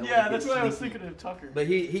 He does that. Yeah, when he that's gets what I was sneaky. thinking of Tucker. But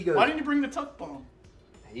he goes. Why didn't you bring the tuck bomb?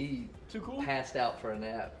 He Too cool. passed out for a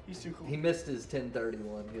nap. He's too cool. He missed his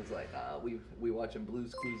 10:31. He was like, we watching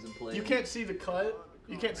Blues Clues and play. You can't see the cut.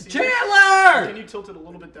 You can't see. Chandler! Can you tilt it a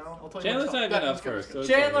little bit down? I'll tell you. Chandler's what's not up. good Yeah, up let's go, first. let's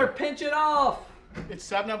So go. Chandler, pinch it off. It's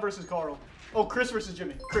Sapnap versus Karl. Oh, Chris versus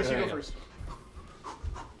Jimmy. Chris, you There go you go. first.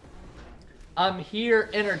 I'm here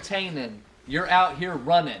entertaining. You're out here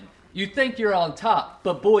running. You think you're on top,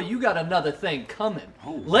 but boy, you got another thing coming.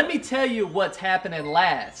 Oh. Let me tell you what's happening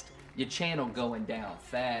last. Your channel going down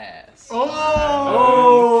fast. Okay.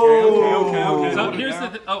 So here's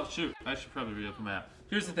the oh shoot, I should probably read up the map.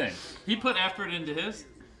 Here's the thing. He put effort into his.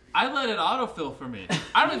 I let it autofill for me.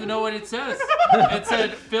 I don't even know what it says. It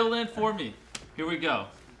said fill in for me. Here we go.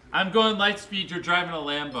 I'm going light speed, you're driving a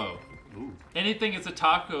Lambo. Ooh. Anything is a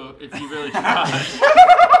taco if you really try.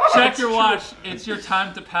 Check your watch, it's your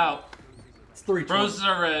time to pout. It's 320. Roses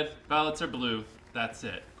are red, violets are blue. That's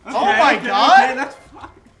it. Oh my god! Okay, that's fine.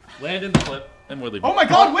 Land in the clip, and we'll leave. Oh my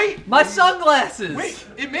god, wait! My sunglasses! Wait,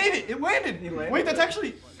 it made it! It landed! landed. Wait, that's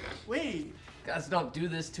actually... Wait. Guys, don't do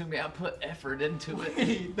this to me. I put effort into it.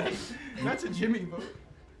 Wait, that's a Jimmy vote.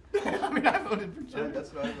 I mean, I voted for Jimmy.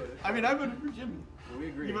 That's what I voted. I mean, I voted for Jimmy. We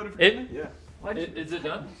agree. You voted for It- Jimmy? Yeah. Why'd you- Is it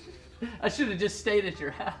done? I should have just stayed at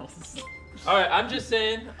your house. All right, I'm just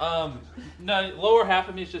saying. No, lower half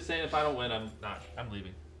of me is just saying if I don't win, I'm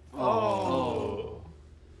leaving. Oh.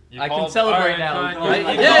 You I can called- celebrate all right, now. fine.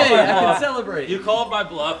 Right? You Yay, called my I can bluff. celebrate. You called my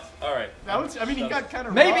bluff. All right. That was, I mean, he got kind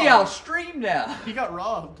of Maybe I'll robbed. stream now. He got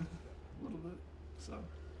robbed. A little bit. So.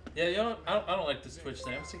 Yeah, you know, I don't like this Twitch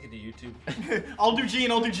thing. I'm sick of the YouTube. I'll do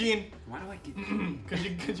Gene, I'll do Gene. Why do I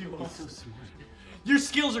get Cause you lost. so smart? Your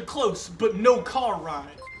skills are close, but no car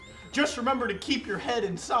ride. Just remember to keep your head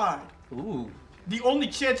inside. Ooh. The only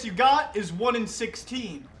chance you got is 1 in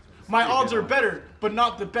 16. My odds are better, but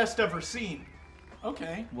not the best ever seen.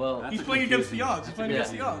 Okay. Well, That's He's a playing against the confusing- odds. He's playing Yeah.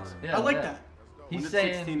 against the odds. Yeah, I like yeah. that. he's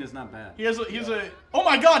 16 saying is not bad. He has a. Oh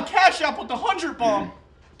my God! Cash App with the 100 bomb.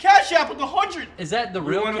 Cash App with the 100. is that the You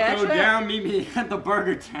real want to cash throw app? down? Meet me at the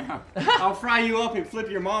Burger Town. I'll fry you up and flip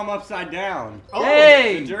your mom upside down. Oh.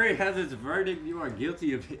 Hey! The jury has its verdict. You are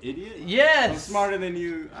guilty of idiot. Yes. I'm smarter than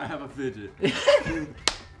you. I have a fidget.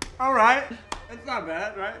 All right. That's not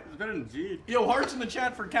bad, right? It's better than G. Yo, hearts in the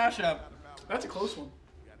chat for Cash App. That's a close one.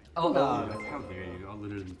 Oh, How dare you? I'll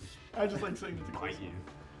literally just I just like saying it's a close bite you. one.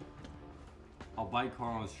 I'll bite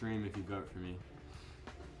Karl on stream if you vote for me.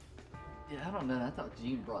 yeah, I don't know. I thought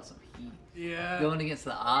Gene brought some heat. Yeah. Going against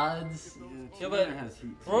the odds. Yeah, but has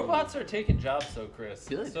heat. robots are taking jobs, though, Chris.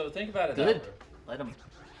 Good. So think about it. that Good. way. Let them.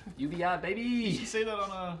 UBI, You baby. should say that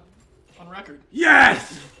on record.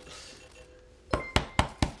 Yes!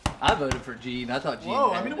 I voted for Gene. I thought Gene.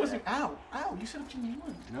 Whoa! had I mean, it that. wasn't. Ow! Ow! You said Jimmy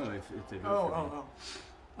won. No, if they vote Oh! for me. Oh!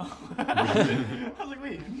 Oh! I was like,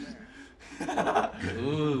 wait.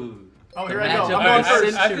 Ooh. Oh, The here I go. matchup I'm All going right, of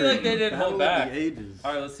first. the I feel like they didn't hold Battle of back. the ages.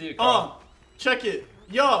 All right, let's see it. Karl. Check it.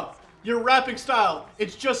 Yo, your rapping style,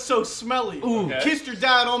 it's just so smelly. Ooh. Okay. Kissed your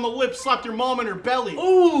dad on the lips, slapped your mom in her belly.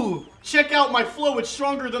 Ooh. Check out my flow, it's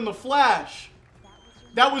stronger than the Flash.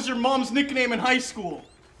 That was your mom's nickname in high school.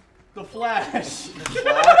 The Flash.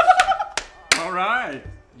 All right.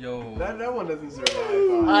 Yo. That one doesn't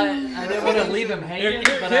survive. I didn't want to leave him hanging,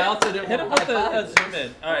 but I also didn't hit him want with to the high five. zoom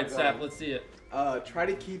in. All right, Sap, let's see it. Try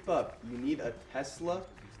to keep up. You need a Tesla.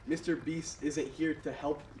 MrBeast isn't here to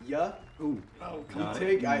help ya. Ooh. Oh, You come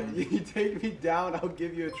on. you take me down, I'll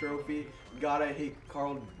give you a trophy. God, I hate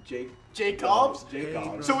Karl Jacobs?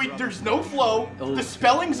 Jacobs. So there's no flow, Oh. the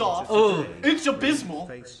spelling's off, Oh. it's abysmal.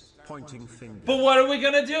 pointing finger. But what are we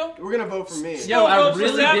gonna do? We're gonna vote for me. Yo, I vote for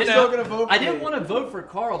really Sapnap. did. Still gonna vote for I didn't me. want to vote for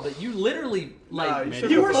Karl, but you literally like you should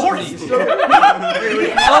You vote were for me. forced. You still- he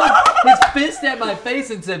held his fist at my face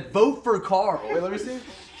and said, "Vote for Karl." Wait, let me see.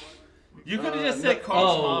 You could have just said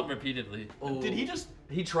Carl's oh. mom repeatedly. Oh, Did he just?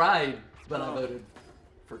 He tried, but I voted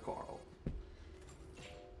for Karl.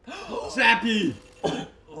 Sappy.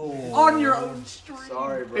 On your own stream.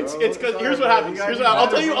 Sorry, bro. It's because Sorry, here's bro. what happens. You Here's gotta what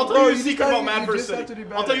do I'll better, tell bro. you a secret about Mad You vs. just have to City.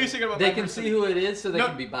 do I'll tell you a better. secret about They Mad can vs. see City. who it is, so they No,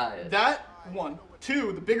 can be biased. That one.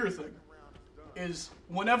 Two, the bigger thing is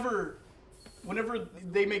whenever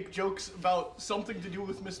they make jokes about something to do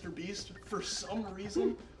with MrBeast, for some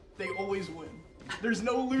reason, they always win. There's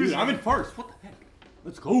no losing. Dude, I'm in first. What the heck?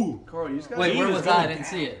 Let's go. Carl, you just gotta Wait, do where this. was I? I didn't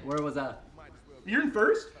see it. Where was I? You're in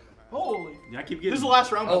first? Holy. Yeah, I keep getting. This is the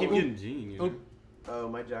last round. I Oh, keep ooh. getting Gene. You know? Oh,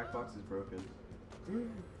 my Jackbox is broken.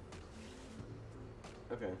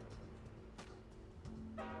 Okay.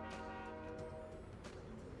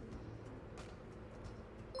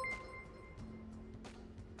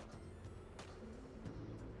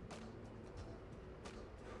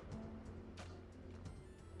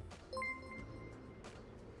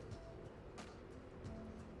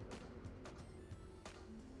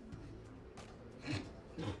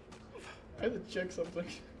 I had to check something.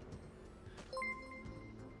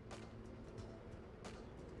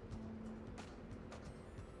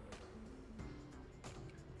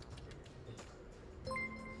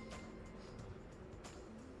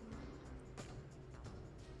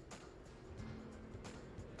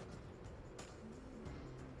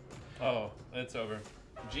 Oh, it's over.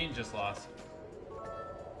 Gene just lost.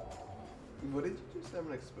 What did you just have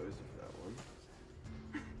an exposure for that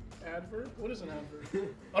one? Adverb? What is an adverb?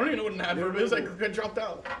 I don't even know what an adverb is. I dropped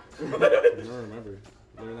out. I don't remember.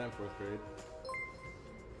 Learned that in 4th grade.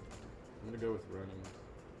 I'm gonna go with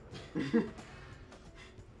running.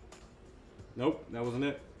 Nope, that wasn't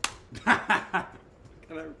it. Can I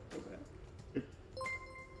go back?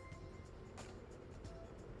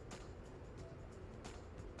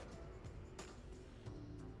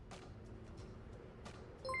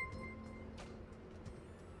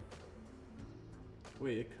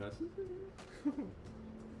 Wait, it cusses in here?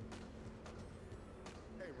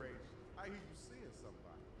 Hey, Ray, I hear you seeing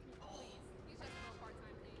somebody.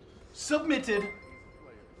 Submitted.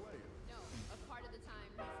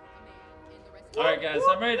 All right, guys,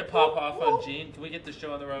 I'm ready to pop off on Gene. Can we get the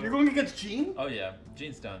show on the road? You're going against Gene? Oh yeah,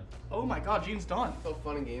 Gene's done. Oh my god, Gene's done. So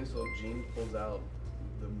fun and games till Gene pulls out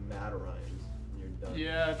the mad rhymes and you're done.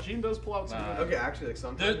 Yeah, Gene does pull out some Nah. good. Okay, actually, like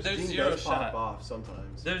sometimes There's Gene zero does shot. pop off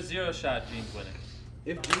sometimes. There's 0 shot Gene's winning.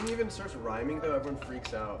 If Gene even starts rhyming though, everyone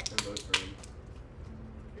freaks out and votes for him.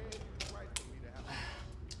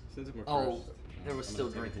 Since we're Oh, first, there was I'm still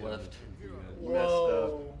gonna take drink it left.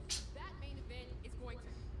 Whoa.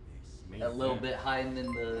 A little bit hiding in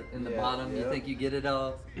the Yeah, bottom. You yeah. think you get it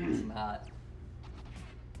all? It's not.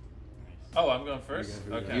 Oh, I'm going first?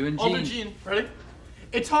 You guys- Okay. You and I'll do Gene. Gene. Ready?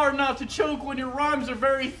 It's hard not to choke when your rhymes are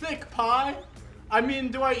very thick, pie. I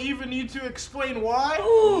mean, do I even need to explain why?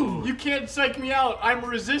 You can't psych me out. I'm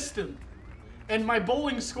resistant. And my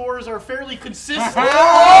bowling scores are fairly consistent.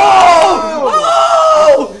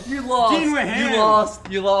 Oh! You lost. Gene with You him.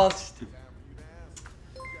 lost. You lost.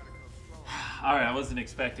 All right, I wasn't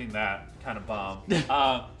expecting that kind of bomb.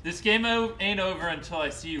 This game ain't over until I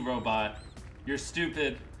see you, robot. You're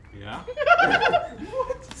stupid. Yeah?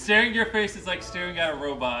 Staring at your face is like staring at a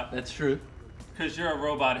robot, That's true. because you're a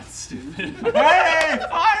robot and stupid. Hey!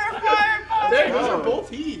 Fire! Dang, those are Oh. both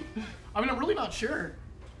heat. I mean, I'm really not sure.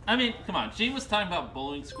 I mean, come on, Gene was talking about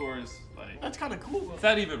bowling scores. Like, That's kind of cool. is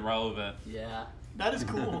that even relevant? Yeah. That is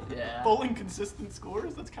cool. Yeah. Bowling consistent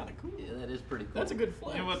scores. That's kind of cool. Yeah, that is pretty cool. That's a good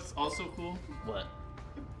flex. You know what's also cool? What?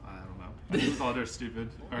 I don't know. I just thought they're stupid.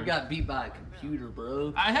 Or- You got beat by a computer,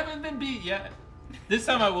 bro. I haven't been beat yet. This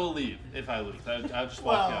time I will leave if I lose. I'll just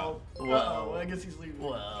walk out. Well, I guess he's leaving.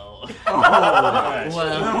 Well. Alright.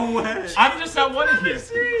 Well. No way! I'm just not wanted here.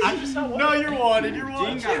 I'm just not wanted. No, you're wanted. You're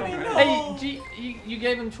wanted. Gene got Jimmy, him. no. Hey, G, you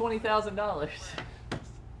gave him $20,000.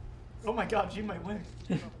 Oh my god, Gene might win.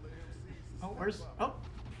 Oh, where's...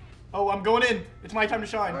 Oh, I'm going in. It's my time to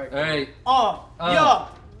shine. Alright. All right. Yeah.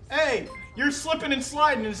 Hey, you're slipping and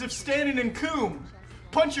sliding as if standing in coom.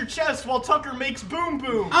 Punch your chest while Tucker makes boom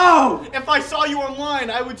boom. Oh! If I saw you online,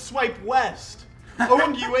 I would swipe west.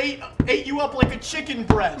 Owned you, ate you up like a chicken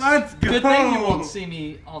breast. Let's go! Good thing you won't see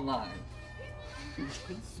me online.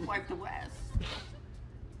 Swipe the west.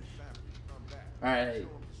 All right.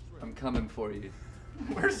 I'm coming for you.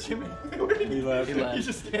 Where's Jimmy? Where did He left. He left. He's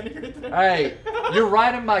just standing right there. All right. You're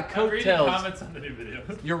riding my I'm reading coattails. comments on the new video.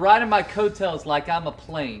 You're riding my coattails like I'm a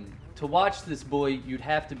plane. To watch this boy, you'd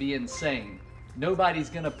have to be insane. Nobody's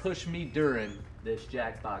gonna push me during this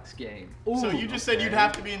Jackbox game. So you just said you'd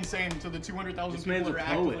have to be insane to the 200,000 This man's people a that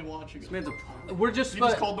are actively poet. watching This it. man's a poet. We're just You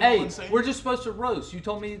just supposed. called them all Hey, insane? we're just supposed to roast. You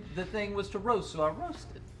told me the thing was to roast, so I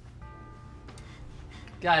roasted.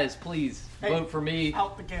 Guys, please Hey, vote for me.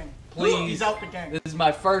 Out the gang. Please. He's out the gang. This is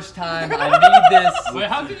my first time. I need this. Wait,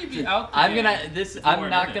 how can you be out? I'm there? gonna. This. Don't I'm worry,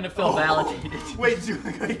 not minute. gonna feel validated. Wait,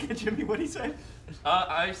 get Jimmy. What did he say?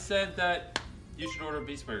 I said that you should order a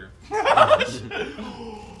Beast Burger.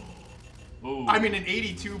 Ooh. I mean, an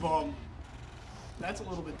 82 bomb. That's a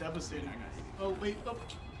little bit devastating. Oh wait. Oh.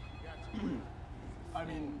 I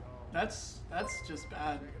mean, that's just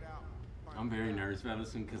bad. I'm very nervous about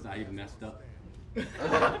this one because I messed up.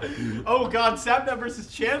 Oh God, Sapnap versus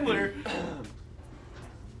Chandler.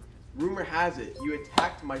 Rumor has it, you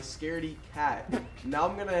attacked my scaredy cat. Now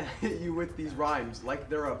I'm gonna hit you with these rhymes like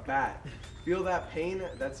they're a bat. Feel that pain?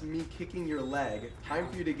 That's me kicking your leg. Time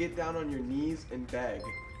for you to get down on your knees and beg.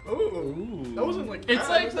 Ooh. That wasn't like. It's bad.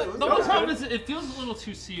 like That the was only good. problem is it feels a little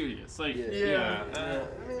too serious. Like Yeah.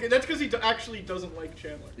 Okay, that's because he actually doesn't like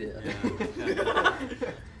Chandler. Yeah.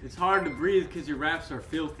 It's hard to breathe because your raps are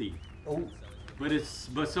filthy. Oh.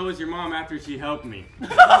 But so is your mom after she helped me.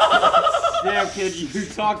 Damn kid, you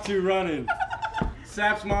talk too running.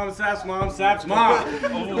 Sap's mom, Sap's mom, Sap's mom.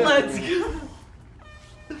 Let's go.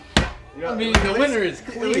 You know, I mean, at the least- winner is At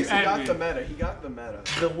clean. least he got the meta. He got the meta.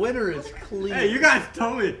 The winner is clean. Hey, you guys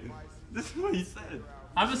told me. This is what he said.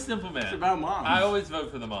 I'm a simple man. It's about moms. I always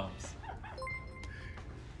vote for the moms.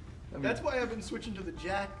 That's why I've been switching to the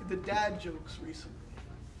dad jokes recently.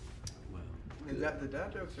 Well, The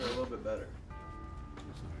dad jokes are a little bit better.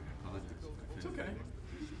 It's okay.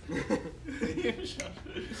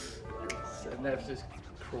 Sapnap's just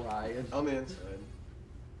crying. On the inside.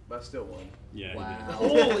 But I still won. Yeah. Wow.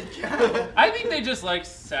 Holy cow. I think they just like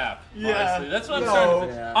Sap. Yeah. Honestly. That's what I'm No. starting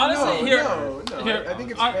to Yeah. Honestly, No, here. I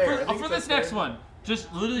think it's for, fair. I think for that's this next fair. one,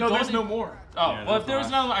 just literally No, don't there's no more. Oh, Yeah, well, if that's there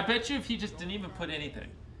was last. no, I bet you if he just didn't even put anything,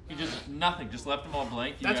 he just nothing, just left them all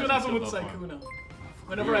blank. you That's guys what would happened with still vote for him. Sykkuno.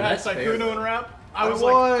 Whenever Yeah, I had that's fair, Sykkuno though. in rap, I I was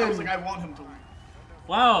won. like, I want him to win.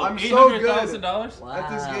 Wow, I'm so good. $800,000. Wow. At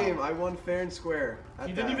this game, I I won fair and square. At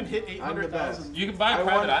He didn't that. even hit I'm the best. 800,000. You can buy I a won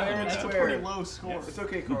private fair island. and with That's a that. square. pretty low score. It's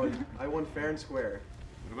okay, Carl. I won fair and square.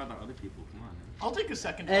 What about the other people? Come on. I'll take a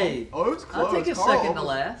second. Hey, Oh, it was close. I'll take a Carl second to almost-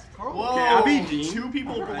 last. Carl. Whoa, Okay, I beat Gene. 2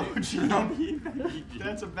 people below Gene.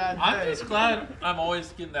 That's a bad day. I'm just glad I'm always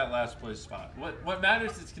getting that last place spot. What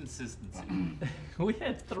matters is consistency. We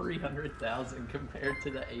had 300,000 compared to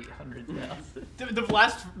the 800,000.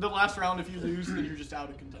 The last round, if you lose, then you're just out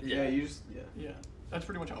of contention. Yeah, you just Yeah, that's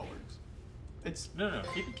pretty much how it works. It's No,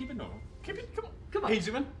 keep it normal. come on, Come on. Hey,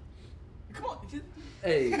 zoom in. Come on.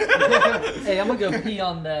 Hey, hey, I'm gonna go pee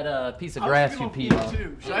on that piece of grass you peed on.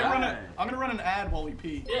 Too. Should I run I'm gonna run an ad while we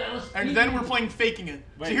pee. Yeah, let's And then we're playing faking it.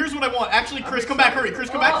 So Wait. here's what I want. Actually, Chris, I'm come back. excited. Hurry, Chris,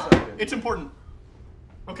 come I'm back. excited. It's important.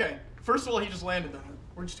 Okay. First of all, he just landed that.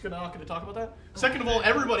 We're just not gonna talk about that. Second of all,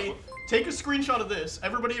 everybody take a screenshot of this.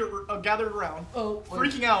 Everybody gathered around,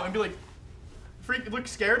 freaking out, and be like, look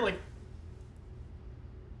scared, like.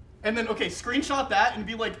 And then, okay, screenshot that and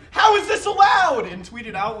be like, how is this allowed? And tweet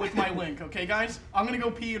it out with my link, okay, guys? I'm gonna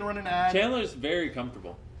go pee and run an ad. Chandler's very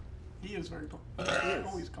comfortable. He is very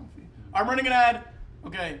always comfy. I'm running an ad.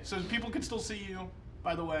 Okay, so people can still see you,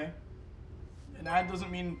 by the way. An ad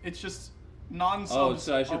doesn't mean, it's just non-subs Oh,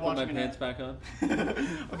 so I should are put my watching an pants back on? ad.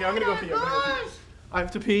 Okay, I'm gonna go pee. I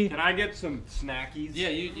have to pee. Can I get some snackies? Yeah,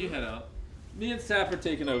 you head out. Me and Sap are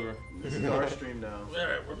taking over. This is our stream now.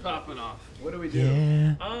 Alright, we're popping off. What do we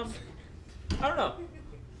do? I don't know.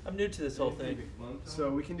 I'm new to this whole thing. So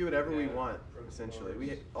we can do whatever we want,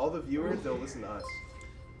 essentially. All the viewers, they'll listen to us.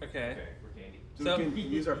 Okay. So, So- we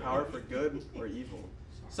can use our power for good or evil.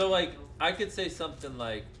 So, like, I could say something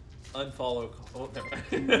like, unfollow. Oh, never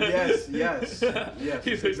mind. Yes, yes, yes. You That's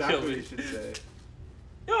would exactly kill what me. you should say.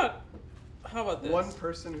 You know what? How about this? One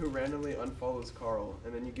person who randomly unfollows Carl,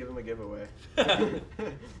 and then you give him a giveaway.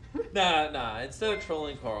 Nah. Instead of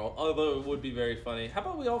trolling Karl, although it would be very funny, how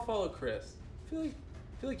about we all follow Chris? I feel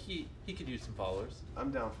like he could use some followers.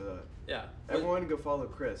 I'm down for that. Yeah. Everyone go follow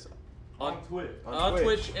Chris. On Twitch. on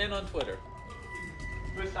Twitch and on Twitter.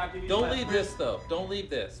 Don't leave this though. Don't leave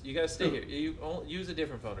this. You gotta stay here. You use a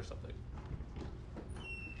different phone or something.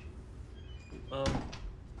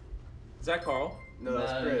 Is that Karl? No,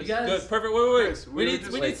 that's No, Chris. you guys- Good. Perfect. Wait. Chris, We we need were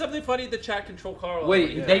we just- need something funny to chat control Karl.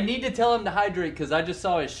 Wait, Yeah. they need to tell him to hydrate because I just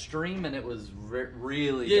saw his stream and it was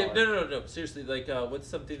really Yeah. dark. No. Seriously, like, what's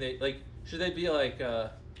something they like? Should they be like?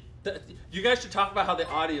 You guys should talk about how the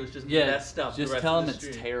audio is just messed up. Just the rest tell of them the it's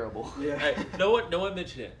stream. terrible. Yeah. Hey, no one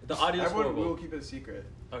mentioned it. The audio is Everyone horrible. will keep it a secret.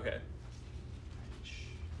 Okay.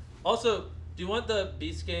 Also, do you want the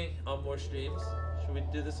Beast Gang on more streams? Should we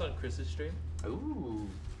do this on Chris's stream? Ooh,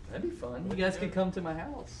 that'd be fun. You guys could come to my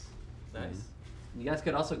house. Nice. You guys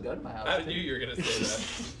could also go to my house. I too. knew you were gonna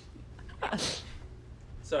say that.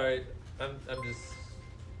 Sorry, I'm just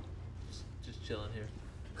chilling here.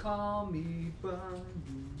 Call me by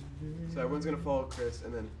So everyone's gonna follow Chris,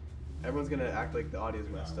 and then everyone's gonna act like the audio's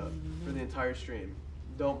messed up for the entire stream.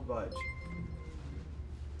 Don't budge.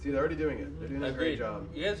 See, they're already doing it. They're doing a great job.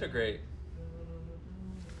 You guys are great.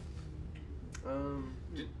 Carl.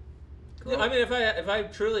 I mean, if I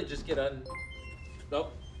truly just get on.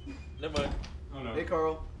 Nope. Never mind. Oh no. Hey,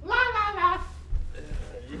 Carl. You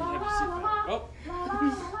can have a seat back.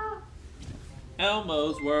 Oh.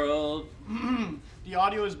 Elmo's World. The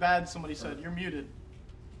audio is bad, somebody said. You're muted.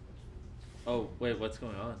 Oh, wait, what's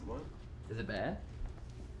going on? What? Is it bad?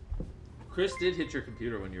 Chris did hit your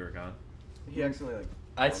computer when you were gone. He accidentally like.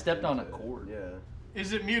 I stepped on a into it. cord. Yeah.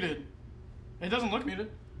 Is it muted? It doesn't look muted.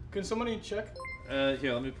 Can somebody check?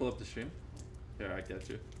 Here, let me pull up the stream. Here, I got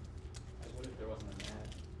you. What if there wasn't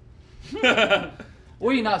an ad?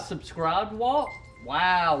 Were you not subscribed, Walt?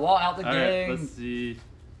 Wow, Walt out the All game. right, let's see.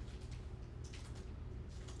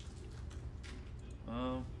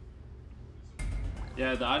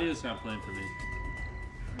 Yeah, the audio's not playing for me.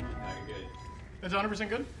 Good. It's 100%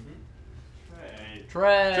 good?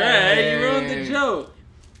 Trey. Trey, you ruined the joke.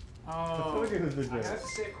 Oh. I have to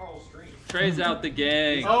say Karl's stream. Trey's out the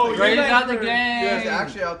gang. Oh, Trey's you out the guys game. You guys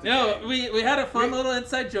actually out the No, game. we had a fun little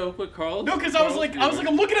inside joke with Karl. No, because I was like,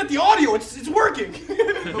 I'm looking at the audio. It's working.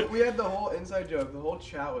 But we had the whole inside joke. The whole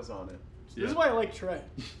chat was on it. This is why I like Trey.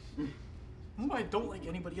 This is why I don't like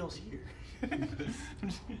anybody else here.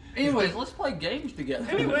 Anyways, let's play games together.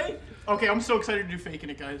 Anyway, okay, I'm so excited to do faking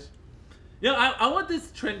it, guys. Yeah, I want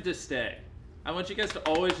this trend to stay. I want you guys to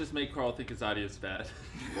always just make Karl think his audio is bad.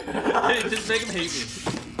 Just make him hate me.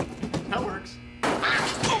 That works.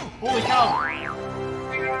 Holy cow!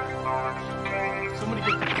 Somebody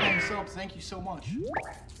get the 10 subs. Thank you so much.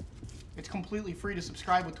 It's completely free to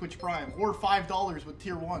subscribe with Twitch Prime, or $5 with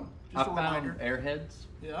Tier 1. I Just a found reminder. Airheads.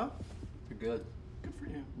 Yeah, They're good. good for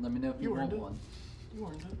you. Let me know if you, You want earned it. one. You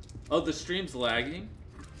earned it. Oh, the stream's lagging?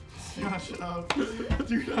 Shut up.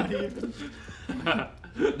 Do not even.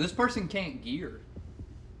 This person can't gear.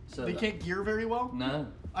 So They can't gear very well? No.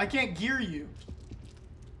 I can't gear you.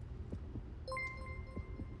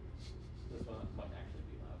 This one might actually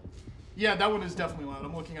be loud. Yeah, that one is definitely loud.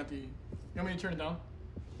 I'm looking at the... You want me to turn it down?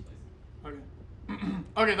 Okay.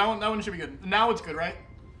 Okay, that one should be good. Now it's good, right?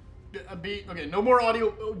 Okay, no more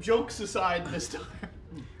audio jokes aside this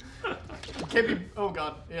time. Can't be... Oh,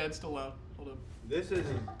 God. Yeah, it's still loud. Hold up. This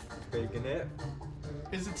isn't faking it.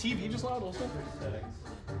 Is the TV just loud also?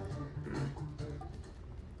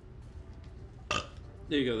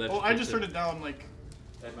 There you go. That's Oh, I just turned it down, like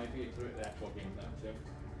That might be through the actual game time too.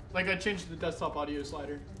 I changed the desktop audio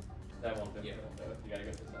slider. That won't do it. That won't do it. You gotta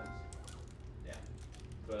go to settings. Yeah.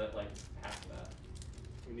 But like half of that.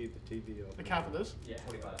 We need the TV open. Like half of this. Yeah.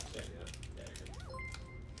 45. Yeah. Yeah. You're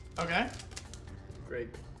good. Okay. Great.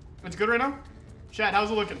 It's good right now? Chat,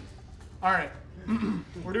 how's it looking? Alright.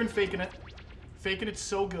 We're doing faking it. Faking it's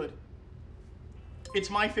so good. It's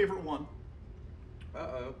my favorite one.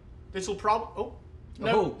 Uh-oh. This will probably... Oh.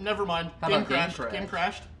 Oh. Never mind. How Game about Game crashed. Crash? Game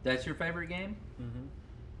crashed. That's your favorite game?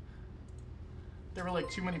 There were like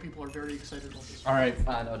too many people are very excited about this. All right,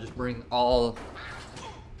 fine. I'll just bring all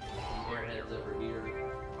airheads over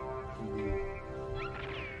here.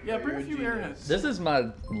 Yeah, bring a few airheads. This is my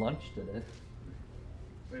lunch today.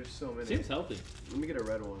 There's so many. Seems healthy. Let me get a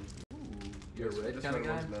red one. You're a red This kind of one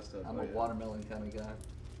guy? was messed up. I'm Oh, a yeah. watermelon kind of guy.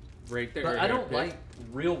 Break there. But I don't like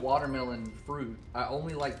real watermelon fruit. I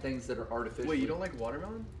only like things that are artificially. Wait, you don't like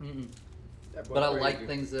watermelon? Mm-mm. That But I boy like crazy.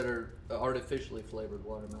 things that are artificially flavored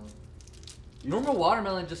watermelon. Normal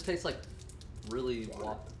watermelon just tastes like really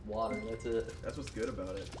water. That's it. That's what's good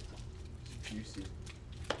about it. It's juicy.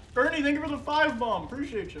 Bernie, thank you for the 5 bomb.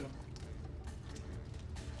 Appreciate you.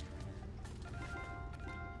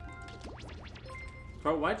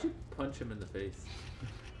 Karl, why'd you punch him in the face?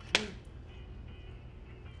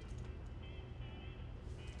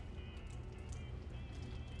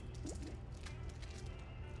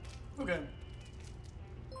 Okay.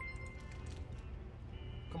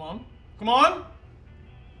 Come on. Come on!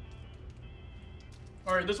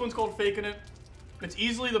 Alright, this one's called Faking It. It's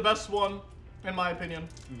easily the best one, in my opinion.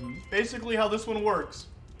 Basically how this one works.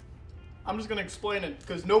 I'm just gonna explain it,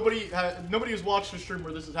 because nobody has watched a stream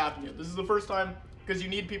where this has happened yet. This is the first time, because you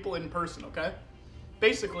need people in person, okay?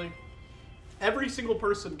 basically, every single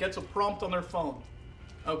person gets a prompt on their phone,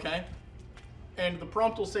 okay? And the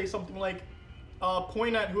prompt will say something like,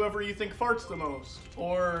 point at whoever you think farts the most,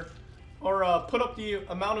 or put up the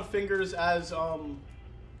amount of fingers as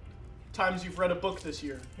times you've read a book this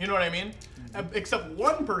year. You know what I mean? Except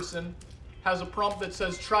one person has a prompt that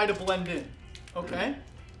says try to blend in, okay?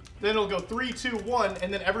 Then it'll go 3, 2, 1,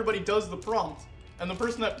 and then everybody does the prompt. And the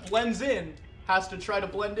person that blends in has to try to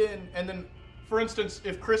blend in, and then, for instance,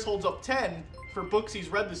 if Chris holds up 10 for books he's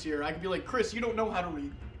read this year, I could be like, Chris, you don't know how to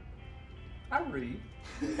read. I read.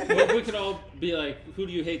 What if we could all be like, who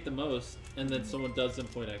do you hate the most? And then someone does them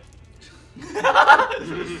point at.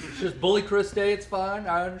 Just bully Chris Day, it's fine.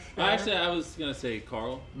 I understand. Actually, I was gonna say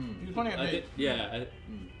Karl. You're pointing at me.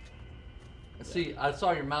 See, I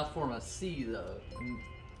saw your mouth form a C though.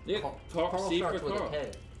 Yeah, Karl C for starts with Karl. a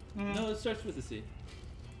K. No, it starts with a C.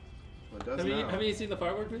 Well, it does Have you seen the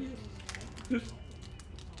firework video?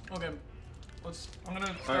 Okay, I'm gonna All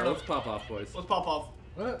start right, off. let's pop off, boys. Let's pop off.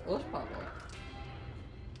 Let's pop off.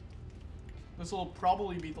 This will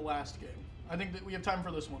probably be the last game. I think that we have time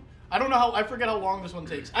for this one. I don't know how, I forget how long this one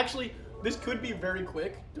takes. Actually, this could be very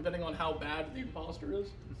quick, depending on how bad the imposter is.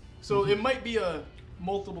 So it might be a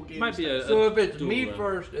multiple games. Might be a So if it's me duel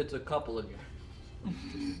first, it's a couple of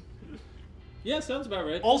games. Yeah, sounds about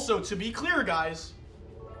right. Also, to be clear, guys,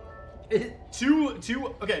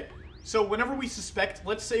 okay, so whenever we suspect,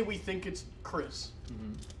 let's say we think it's Chris,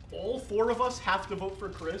 all 4 of us have to vote for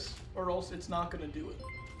Chris, or else it's not gonna do it.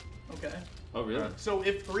 Okay? Oh, really? So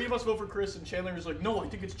if 3 of us vote for Chris and Chandler is like, no, I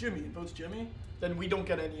think it's Jimmy, and votes Jimmy, then we don't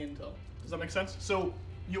get any intel. Does that make sense? So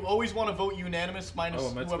you always want to vote unanimous minus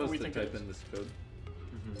Am I whoever supposed we to think type it is. in this code?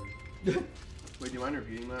 Wait, do you mind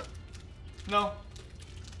repeating that? No.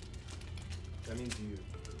 That means you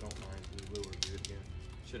don't mind. We will review it again.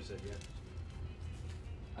 Should have said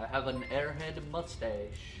yeah. I have an airhead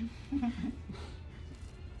mustache.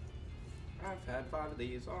 I've had 5 of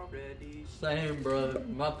these already. Same, bro.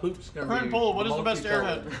 My poop's gonna Current be poll, what is the best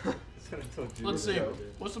multicolored. airhead? Let's see.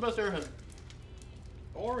 What's the best airhead?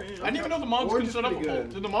 Orange. I didn't even know the mods Orange can is set up a pretty poll.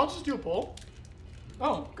 good. Did the mods just do a poll?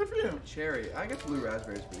 Oh, good for you. Cherry. I guess blue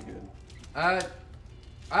raspberry is pretty good.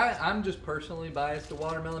 I'm just personally biased to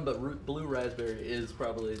watermelon, but blue raspberry is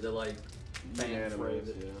probably the fan Unanimous,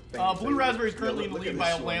 favorite. yeah. Blue raspberry is currently in the look at lead by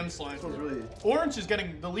a this one. landslide. This one's really... Orange is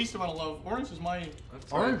getting the least amount of love. Orange is my...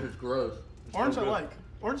 Orange is gross. Orange I like.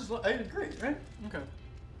 Orange is great, right? Okay.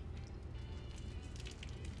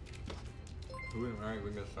 Alright, we're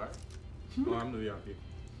gonna start. Oh, I'm the VIP.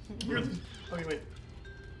 Okay, wait.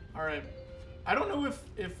 All right. I don't know if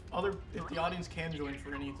the audience can join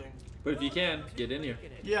for anything. But if you can, get in here.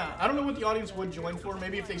 Yeah, I don't know what the audience would join for.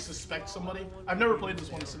 Maybe if they suspect somebody. I've never played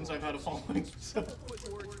this one since I've had a following. So.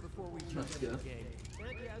 Quick words before we jump into the game.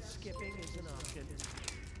 And yes, skipping is an option.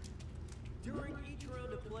 During each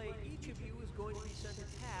round of play, each of you is going to be sent a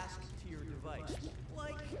task to your device.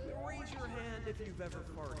 Like, raise your hand if you've ever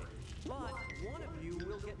farted. But one of you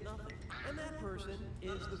will get nothing. And that person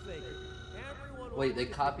is the faker. Everyone Wait, they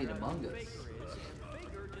wants to copied figure out Among who the Us. faker is, and the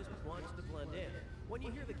faker just wants to blend in. When you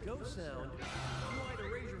hear the go sound, you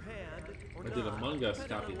either raise your hand or Or did not, Among Us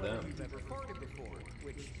depending copy on whether them? you've ever farted before,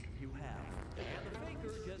 which you have. And the faker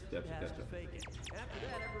just has to fake it. After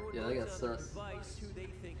that, everyone Yeah, they got votes on their sus. device who they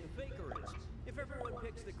think the faker is. If everyone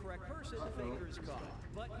picks the correct person, the faker is caught.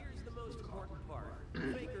 But here's the most important part.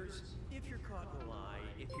 Fakers, if you're caught in a lie,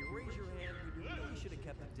 if you raise your hand, you really should have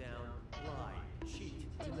kept it down. Lie, cheat,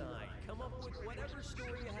 deny. Come up with whatever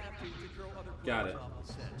story you have to throw other Got players it. off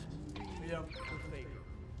the scent. Yeah. The faker.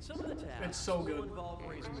 Some of the tasks It's so good. will involve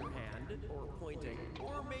raising your hand, or pointing,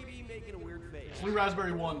 or maybe making a weird face. Blue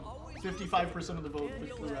raspberry won. 55% of the vote was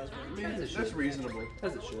blue raspberry. That's reasonable.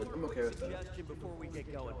 As it should. I'm okay with that. Suggestion before we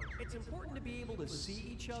get going. It's important to be able to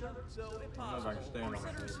see each other, so if I don't know if I can stand on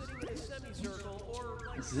consider this. sitting in a semicircle or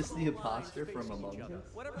like Is this the lines imposter facing from Among each other. Us?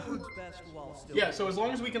 Whatever works best while still. Yeah, so as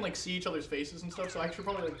long as we can see each other's faces and stuff, so I should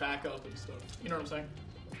probably back up and stuff. You know what I'm saying?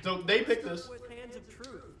 So they picked this. With hands of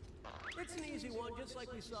truth. It's an easy one, just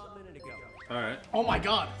like we saw a minute ago. Alright. Oh my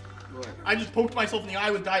god. What? I just poked myself in the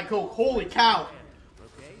eye with Diet Coke. Holy cow.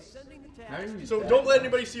 Okay, sending the How task. do you So back don't let up?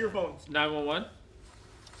 anybody see your phones. 911?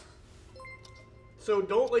 So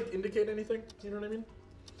don't indicate anything. You know what I mean?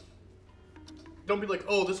 Don't be like,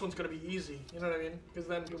 oh, this one's gonna be easy. You know what I mean? Because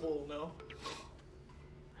then people will know.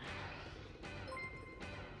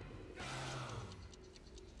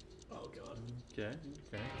 Oh god. Okay,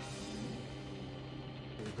 okay.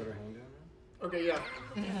 Can we put our hand down now? Okay, yeah.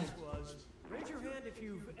 Task was, raise your hand if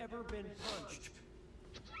you've ever been punched.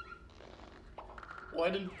 Well,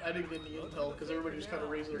 I didn't get any intel because everybody just kind of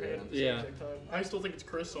raised their hand at the Yeah. same time. I still think it's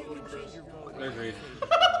Chris, so I'm voting Chris. Agreed.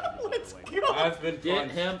 Let's go. I've been Get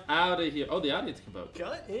punched. him out of here. Oh, the audience can vote.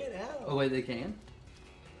 Cut it out. Oh wait, they can?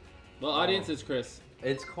 Well, audience is Chris.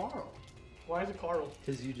 It's Karl. Why is it Karl?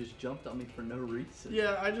 Because you just jumped on me for no reason.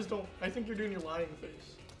 Yeah, I just don't. I think you're doing your lying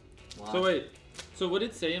face. Why? So wait. So would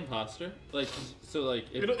it say imposter? Like, so like.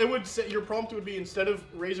 If, It would say your prompt would be instead of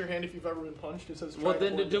raise your hand if you've ever been punched. It says. well, try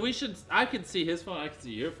then to do we should? I can see his phone. I can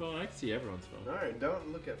see your phone. I can see everyone's phone. Alright, don't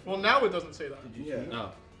look at. Well, now it doesn't say that. Yeah.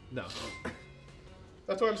 No. No.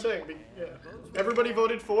 That's what I'm saying. Yeah. Everybody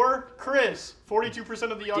voted for Chris.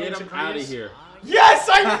 42% of the Get audience him agrees. out of here. Yes,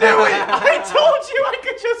 I knew it! I told you I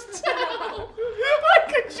could just tell! I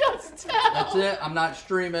could just tell! That's it. I'm not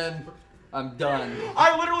streaming. I'm done.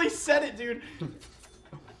 I literally said it, dude.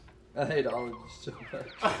 I hate all of you so much.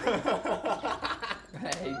 I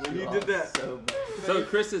hate you You all did that. so much. So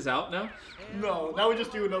Chris is out now. No, now we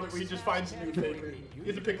just do another. We just find some new faker. You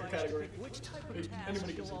have to pick a category. Which type of Wait, task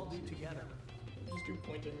anybody can will say all do this. together? Just do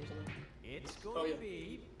pointing or something. It's going Oh, yeah. to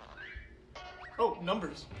be Oh,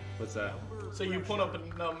 numbers. What's that? So you put up an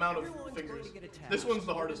amount of everyone's fingers. going to get a task. This one's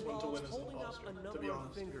the hardest one to win as an Holding up imposter, a to number be of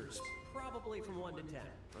honest. fingers, probably from 1 to 10.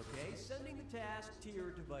 Okay, sending the task to your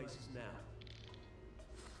devices now.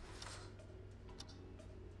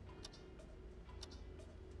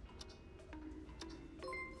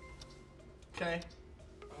 Okay.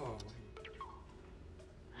 Oh,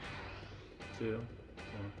 2,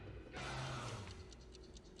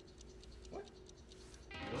 1.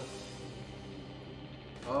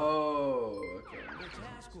 Oh, okay. The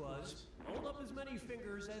task was hold up as many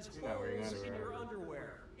fingers as You're not wearing holes in underwear. your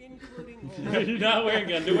underwear, including holes. You're not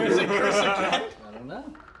wearing underwear. Is it Chris again? I don't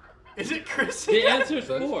know. Is it Chris The again? answer is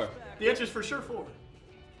 4. The answer's for sure 4.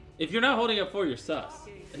 If you're not holding up 4, you're sus.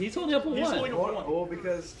 He's holding up a He's 1. holding up Well, 1. well,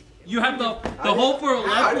 because You have the hole for a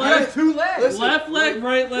left I leg, had 2 legs. Listen, left leg,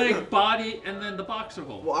 right leg, body, and then the boxer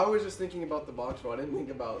hole. Well, I was just thinking about the box roll. I didn't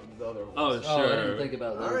think about the other one. Oh, Oh, I didn't sure. think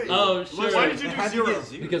about that. All right. Oh, sure. Why did you do How'd you 0? get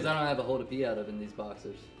 0? Because I don't have a hole to pee out of in these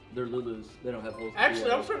boxers. They're Lulus. They don't have holes to pee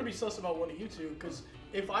Actually, out I was of. trying to be sus about one of you two, because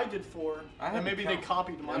if I did 4, I had then maybe to they count.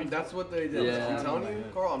 copied I mine. mean, that's what they did. Yeah. I'm telling you,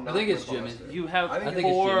 Carl, I'm I not think the it's Jimmy. imposter. You have I think it's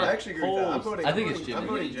 4 Jimmy. I actually agree with that. I'm holes. voting. I think I'm it's voting- Jimmy. I'm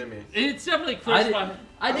voting Jimmy. It's definitely I Chris. didn't,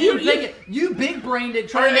 I You- didn't think it. You big brained it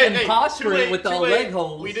trying Alright, to imposter it with the too leg late.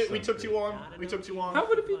 holes. We took too long. We took too long. How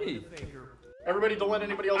would it be me? Everybody, don't let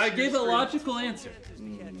anybody else. I see gave your a screen. logical answer.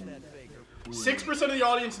 6% of the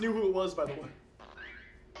audience knew who it was, by the way.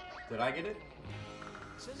 Did I get it?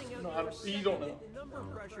 No, you don't know.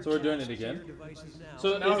 So we're doing it again?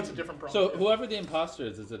 So Now it's a different prompt. So whoever the imposter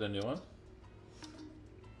is it a new one?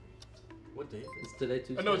 What day is It's today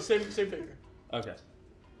Tuesday. No, it's same figure. Okay.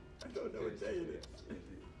 I don't know what day it is.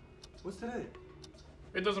 What's today?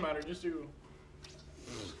 It doesn't matter. Just do.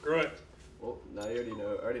 Screw it. Well, now you already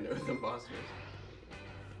know. I already know who the imposter is.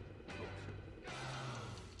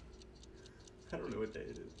 I don't know what day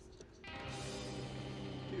it is.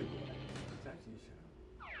 Dude, it's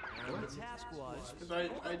actually And the task was Because I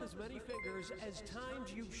hold up as many fingers as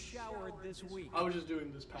times you've showered this week. was just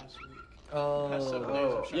doing this past week. Past 7 Oh. days,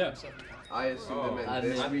 I've showered Yeah. 7 times. I assumed it meant I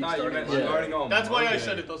this meant- week. I thought you starting meant Monday. starting on That's why I Monday.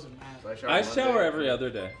 said it doesn't matter. So I Monday. shower every other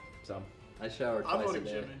day. So I showered I'm twice a voting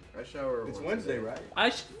day. Jimmy. I shower. It's once a Wednesday, day. right? what's I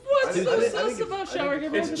so think sus it's- about I showering think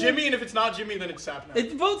every It's other day? Jimmy, and if it's not Jimmy, then it's Sapnap.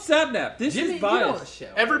 It's vote Sapnap. This Jimmy, is you don't biased. shower.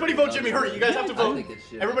 Everybody vote Jimmy. Hurry, you guys have to I vote. think it's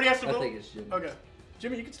Jimmy. Everybody has to I vote. think it's Jimmy. Okay.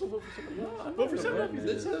 Jimmy, you can still vote for somebody else. Vote for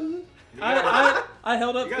Sapnap. I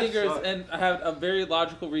held up You guys fingers suck. and I had a very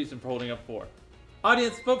logical reason for holding up 4.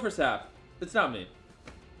 Audience, vote for Sap. It's not me.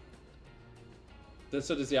 So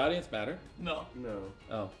does the audience matter? No. No.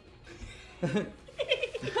 Oh.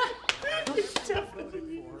 It's definitely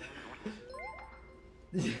me.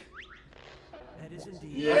 That is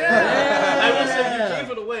indeed. Yeah. I will say you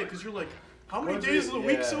gave it away because you're like, how many Was days it? of the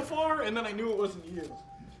week Yeah. so far? And then I knew it wasn't you.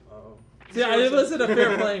 Oh. See, it wasn't a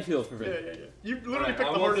fair playing field for me. Yeah. You literally Alright, picked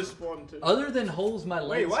I the was- hardest one too. Other than holes my Wait,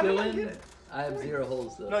 legs why go did I in, get it? I have 0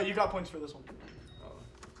 holes though. No, you got points for this one.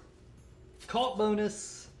 Caught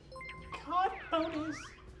bonus. God bonus.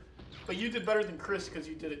 But you did better than Chris because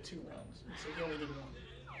you did it 2 rounds. So he only did 1.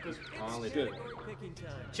 Because Only Good. Picking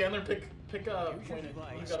time. Chandler, pick a Use your point. You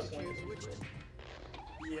device got a to point. choose which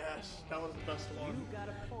Yes, that was the best you one. got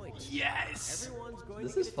a point. Yes. Everyone's going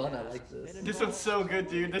This to is get a fun. I task like this. that This one's so involves good,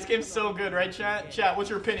 dude. This game's so good, right, chat? Chat, what's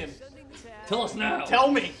your opinion? sending the task Tell us now. Tell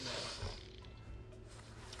me.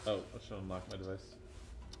 Oh, I should unlock my device.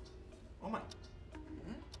 Oh my.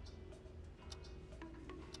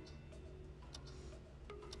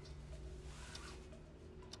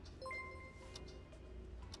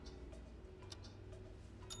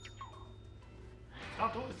 Oh,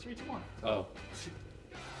 go. It's 3, 2, 1. Oh.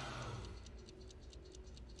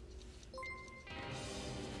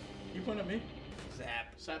 You point at me?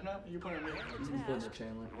 Sapnap? You point at me? I'm putting it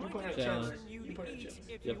Chandler. You point at Chandler. Chandler. You point at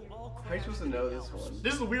Chandler. Yep. How are you supposed to know this one?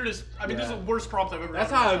 This is the weirdest. I mean, this is the worst prompt I've ever.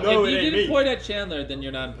 That's had. how I know If it you ain't didn't me. point at Chandler, then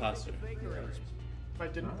you're not imposter. If I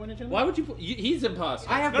didn't point at Chandler. Why would you? He's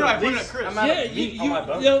imposter. I have No, I the pointed at least Chris. amount Yeah, of meat you on my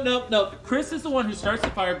bone. no. Chris is the one who starts the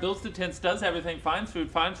fire, builds the tents, does everything, finds food,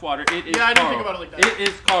 finds water. It is Yeah, I didn't Karl. think about it like that. It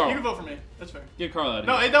is Karl. You can vote for me. That's fair. Get Karl out of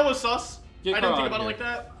No, here. hey, that was sus. Get I didn't Karl think out about it of like here.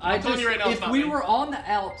 that. I I'm telling just, you right now, it's if not we me. were on the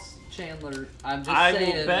Alps, Chandler, I'm just I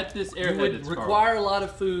saying. will bet this you airhead would it's Karl. require a lot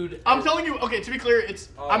of food. I'm telling you. Okay, to be clear, it's.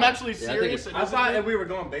 I'm actually I think serious. it's- it I isn't thought me. that we were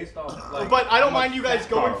going based off. Like, But I don't how mind much you guys fat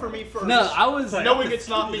going Karl for me first. No, I was. knowing it's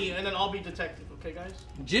not me, and then I'll be detective. Okay, guys.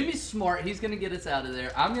 Jimmy's smart. He's gonna get us out of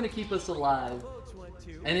there. I'm gonna keep us alive.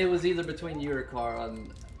 And it was either between you or Karl.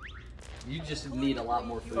 And you just need a lot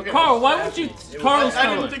more food. Okay. Karl, why would you? Karl is I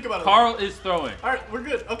throwing. didn't think about it. Karl is throwing. All right, we're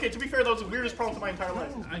good. Okay, to be fair, that was the weirdest prompt of my entire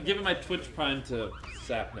life. I'm giving my Twitch Prime to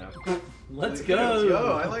Sapnap. Let's go. Let's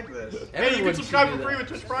go. I like this. Hey, you Everyone can subscribe should for do free that. with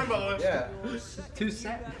Twitch Prime, by the way. Yeah. Too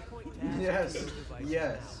sad. Yes.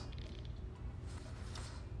 Yes.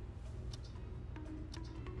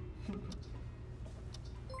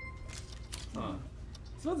 Huh.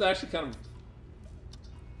 This one's actually kind of.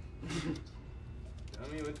 I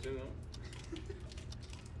mean, what you know?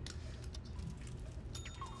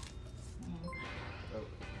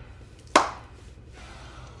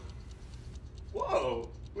 Whoa!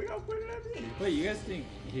 We got pointed at me. Wait, you guys think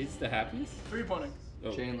he's the happiest? 3 pointing.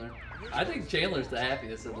 Oh. Chandler. I think Chandler's the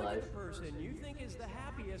happiest in life. The person you think is the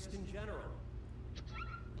happiest in general.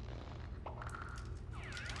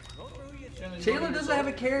 Vote for who you think. Chandler doesn't have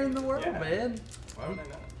a care in the world, Yeah. man. Why would I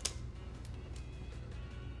not?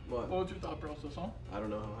 What? What was your thought process, huh? I don't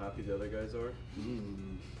know how happy the other guys are.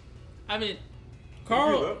 I mean, You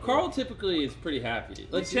Karl. up, Karl typically is pretty happy.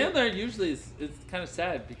 Like Chandler usually is kind of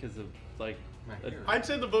sad because of like. I'd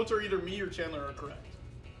say the votes are either me or Chandler are correct.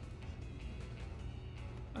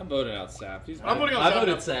 I'm voting out Sap. He's I'm voting on I Sapnap.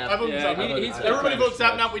 voted Sap. I voted Yeah, Sapnap. he's Everybody got vote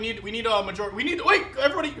prime Sapnap. We need a majority. We need. Wait,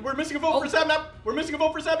 everybody. We're missing a vote for Sapnap. We're missing a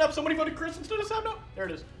vote for Sapnap. Somebody voted Chris instead of Sapnap. There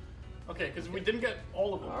it is. Okay, because we didn't get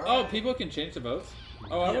all of them. Oh, people can change the votes?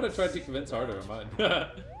 Oh, I would have tried to convince harder on mine.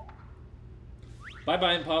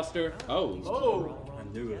 Bye-bye, imposter. Oh. Oh. I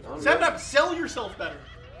knew it. Sapnap, sell yourself better.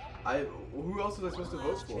 Who else was I supposed to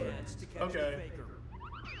vote for? Okay.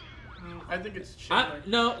 I think it's Chandler.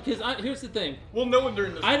 No, because here's the thing. We'll know when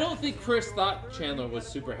during this. I don't think Chris thought Chandler was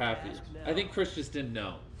super happy. I think Chris just didn't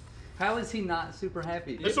know. How is he not super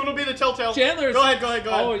happy? This one will be the telltale. Chandler's Go ahead.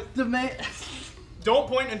 always The man. Don't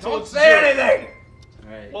point until Don't it's say 0. anything!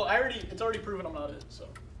 Alright. Well, it's already proven I'm not it, so.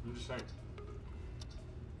 I'm just saying.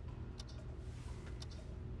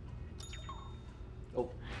 Oh.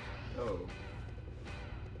 Oh.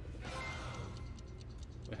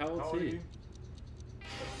 Wait, how old's How old are he? you?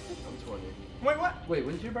 I'm 20. Wait, what? Wait,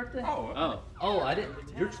 when's your birthday? Oh. Oh, I didn't.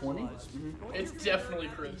 You're 20? It's definitely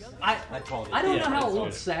Chris. I told you. I don't Yeah, know how that's old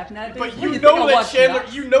right. Sapnap is. But What, you think know I that watched Chandler.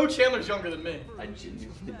 Knox? You know Chandler's younger than me. I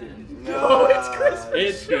genuinely didn't. No, it's Chris. for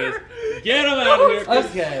It's sure. Chris. Get him out of here, Chris.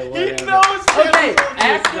 Okay, He whatever. knows Chandler's Okay, younger.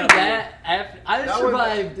 after that, I That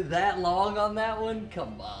survived that long on that one.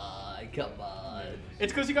 Come on.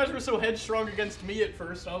 It's because you guys were so headstrong against me at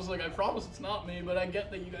first. I was like, I promise it's not me, but I get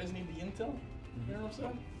that you guys need the intel. You know what I'm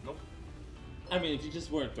saying? Nope. I mean, if you just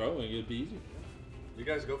weren't throwing, it'd be easy. You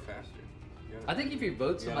guys go faster. I think if you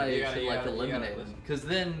vote You somebody, gotta- you should you like gotta- you gotta eliminate them. listen. Because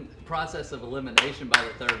then, process of elimination by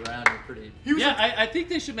the third round, you're pretty. Yeah, I think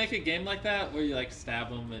they should make a game like that where you like stab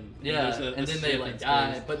them and Yeah, there's a and then they skip like and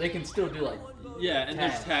die, space. but they can still do like. Yeah, and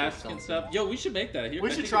there's tasks or tasks and something. stuff. Yo, we should make that here. We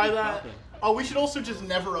I should think try it'd be that. poppin'. Oh, we should also just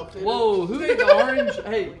never update it. Whoa, who ate the orange?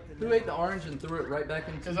 Hey, who ate the orange and threw it right back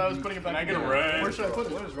into? Because I was putting it back. Can I get a in. red? Where should I put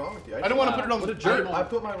it? What is wrong with you? I don't want to put it on What the a jerk. table. I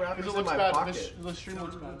put my Because wrappers it in looks my bad. pocket. The stream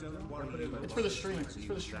looks bad. It's for the stream. It's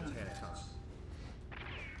for the stream.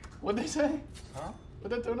 What'd they say? Huh? What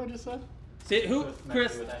that donut just said? See, who,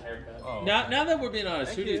 Chris? Oh. Now that we're being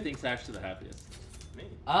honest, Thank who do you you. think's actually the happiest? Me.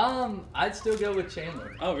 I'd still go with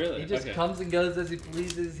Chandler. Oh, really? He just Okay. comes and goes as he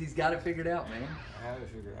pleases. He's got it figured out, man. I have it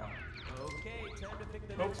figured out. Okay, time to pick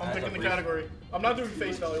the Nope, next I'm That's picking a the brief. category. I'm not doing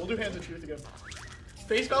face value. We'll do hands of truth again.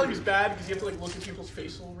 Face value is bad because you have to like look at people's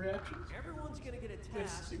facial reactions. Everyone's gonna get a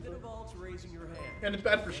task that involves raising your hand. And it's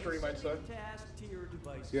bad for stream, I'd say. Task to your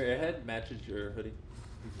device. Your airhead matches your hoodie.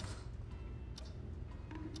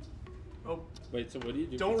 Oh, Wait, so what do you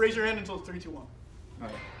do? don't raise your hand until it's 3, 2, 1.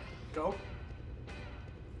 Alright. Go.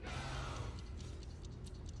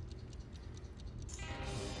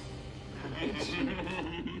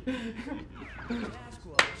 The task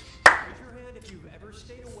was, raise your hand if you've ever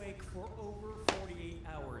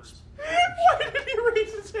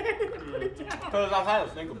Because I've had to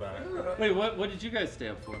think about it. Wait, what did you guys stay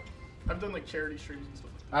up for? I've done like charity streams and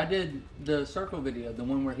stuff. I did the circle video, the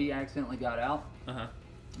one where he accidentally got out. Uh-huh.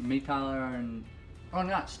 Me, Tyler, and... Oh,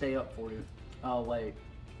 not stay up for you. Oh, wait.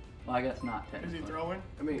 Well, I guess not, Is technically. he throwing?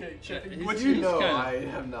 I mean, okay, check. he's- What's you you? know kinda- I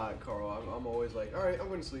have not, Carl. I'm always like, all right, I'm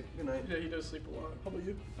going to sleep. Good night. Yeah, he does sleep a lot. How about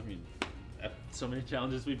you? I mean, so many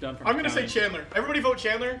challenges we've done from I'm gonna say counting. Chandler. Everybody vote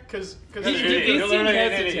Chandler, because He he, seemed You're literally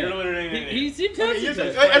an idiot. hesitant. You're literally an idiot. He seemed okay, you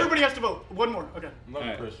hesitant. have to- everybody has to vote. One more. Okay. Love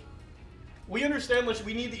Alright. Chris. We understand, like,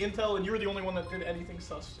 we need the intel, and you were the only one that did anything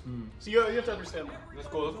sus. So you have to understand that. That's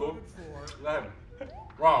cool. That's cool. That-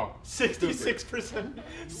 Wrong. 66%.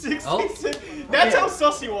 66. Oh. That's Okay. how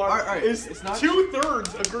sus you are. Alright, Is it's not-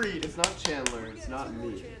 2/3 agreed. It's not Chandler. It's not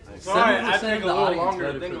me. Like, Sorry, I 70% take of a the little audience longer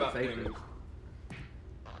to voted think for the about faker. things.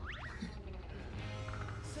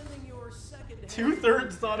 Sending your second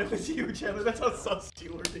 2/3 thought it was you, Chandler. That's how sus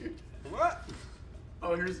you were, dude. What?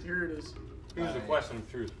 Oh, here it is. Here's the question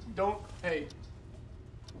of truth. Don't. Hey.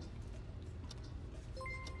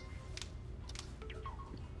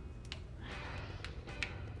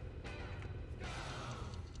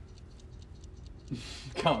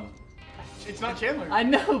 Come. It's not Chandler. I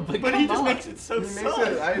know, but but come he just on. makes it so he makes sus.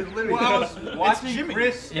 it. I literally. Well, I was watching Jimmy.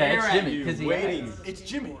 Chris Yeah, stare it's at Jimmy, you, 'cause he waiting. has. It's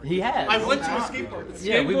Jimmy. He has. I went to a skate park.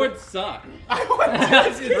 Yeah, we Skateboards went. suck. I went to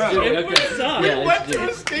a skate park. Jimmy, Skateboards okay. suck. Yeah, We went it's to a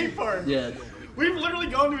Jimmy. skate park. Yeah. We've literally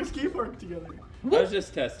gone to a skate park together. I was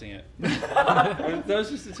just testing it. That was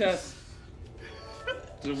just a test.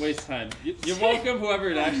 It was a waste of time. You're welcome, whoever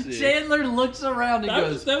it actually is. Chandler looks around and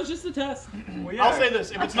goes, That was just a test. Well, yeah, I'll say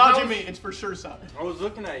this: if it's not Jimmy, it's for sure Sapnap. I was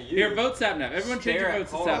looking at you. Here, vote Sapnap. Everyone change your Stare at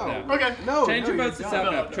votes to Karl. Sapnap. Okay. No. Change no, your votes to you don't.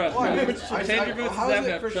 Sapnap. Trust. Why? Trust. I- Change your votes to how is it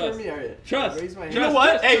Sapnap. for Trust. sure me? I Trust. raise my hand. You know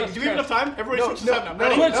what? Hey, Trust, do we have enough trust. time? Everybody No, switch to no, Sapnap. no.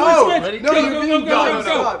 Ready? Switch, No. switch, Ready? switch. No, Go, you go, didn't. go, No, go,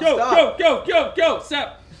 stop, go, stop. go, go, go,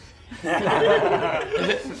 Sap.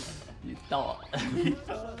 you thought.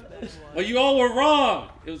 Well, you all were wrong.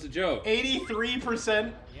 It was a joke.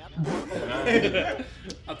 83%.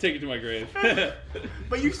 I'll take it to my grave.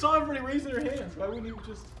 But you saw everybody raising their hands. Why wouldn't you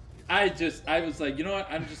just? I was like, you know what?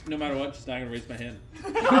 I'm just, no matter what, just not gonna raise my hand.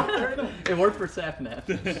 Fair enough. It worked for Sapnap.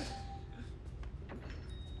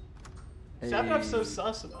 Sapnap's so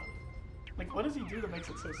sus about it. Like, what does he do that makes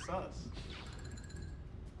it so sus?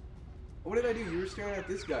 What did I do? You were staring at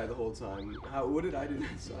this guy the whole time. What did I do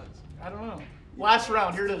that sus? I don't know. Last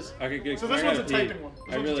round. Here it is. Okay, good. So this I one's gotta a pee. typing one. This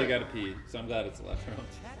I one's a really typing. gotta pee, so I'm glad it's the last round.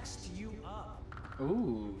 text you up.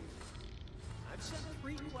 Ooh. I've sent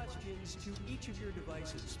 3 questions to each of your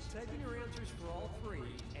devices. Type in your answers for all 3,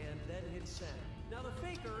 and then hit send. Now the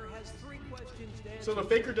faker has 3 questions to answer. So the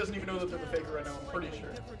faker doesn't even know that they're the faker right now. I'm pretty sure.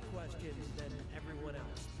 Different questions than everyone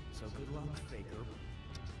else. So good luck, faker.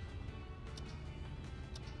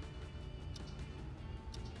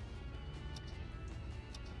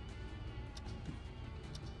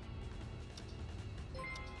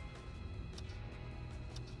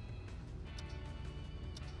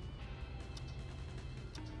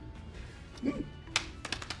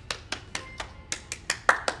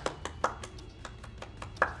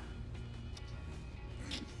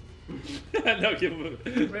 No, give him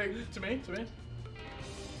a... Wait, to me?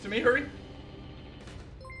 To me, hurry.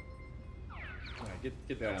 Alright,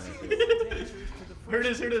 get that on me. Here it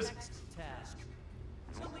is. Task.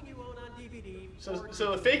 Something you own on DVD.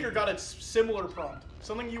 So the faker got a similar prompt.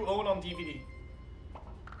 Something you own on DVD.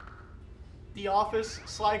 The Office,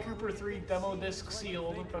 Sly Cooper 3 demo disc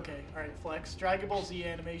sealed. Okay, alright, flex. Dragon Ball Z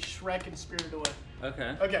anime, Shrek, and Spirited Away.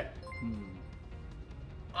 Okay. Okay.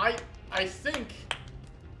 I think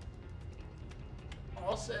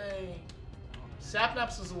I'll say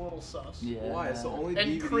Sapnaps is a little sus. Yeah. Why? It's the only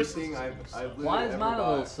And DVD Chris thing is I've sus. literally Why is ever mine a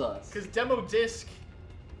little bought. sus? Because demo disc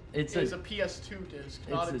It's is a PS2 disc,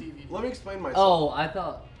 not a it's a- DVD. Let me explain myself. Oh, I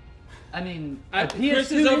thought. I mean, a PS2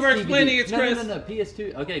 Chris is over-explaining DVD. it, No, Chris. No,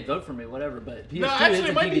 PS2. Okay, vote for me, whatever. But PS2 No, actually, is a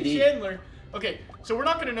it might DVD. be Chandler. Okay, so we're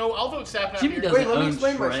not gonna know. I'll vote Sapnap Jimmy here. doesn't Wait, let me own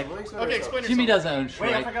explain Shrek. myself. Let me explain Okay, myself. explain Jimmy yourself. doesn't own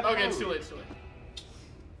Wait, I Shrek. forgot. Okay, it's too late.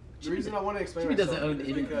 The reason I want to explain Jimmy doesn't myself own is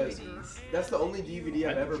any because DVDs. that's the only DVD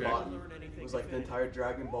I've ever bought. Learn anything Was like the entire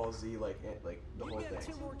Dragon Ball Z, like the whole You get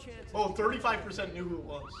thing. 2 more chances. Oh, 35% knew who it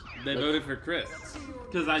was. They voted for Chris.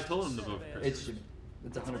 Because I told him to vote for Chris. It's Jimmy.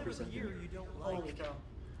 It's 100% Year Jimmy. you don't like. Holy cow.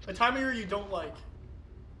 A time of year you don't like.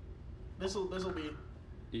 This'll be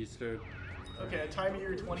Easter. okay. A time of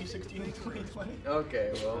year 2016 to 2020.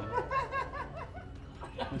 Okay, well.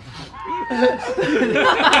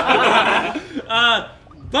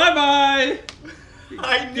 Bye-bye!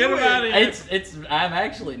 I knew Get him it. out of here. It's. I'm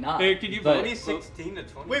actually not. Hey, can you but vote? 2016 to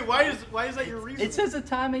 20. Wait, why is that your reason? It says a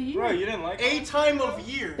time of year. Bro, you didn't like a it? time of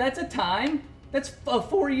year. That's a time. That's a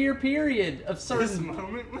 4-year period of This certain.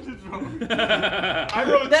 moment? What is wrong? I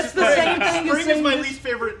wrote That's the same thing as Spring is saying my this- least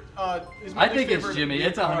favorite. I think it's Jimmy.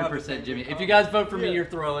 It's 100% Jimmy. If you guys vote for me, you're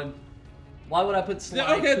throwing. Why would I put Sly?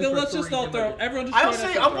 Okay, then Cooper, let's just 3, all throw. Jimmy? Everyone just I'll throw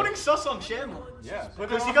it say at I'm the putting sus on Chandler. Yeah.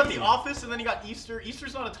 Because you got The Office and then you got Easter.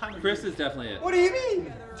 Easter's not a time of Chris year. is definitely it. What do you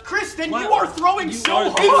mean? Chris, then What? you are throwing You so are-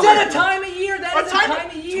 hard. It's at a time of year. That A is a time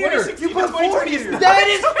of year. 2016 You put to 2020 4 years. That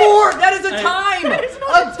is 4. That is a Hey. time.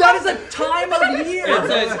 That is a time of year. It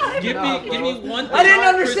says, give me one thing. I didn't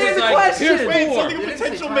Chris understand is the like, question. Here's Wait, 4. something a You didn't say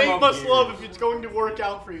potential time mate of must year. love if it's going to work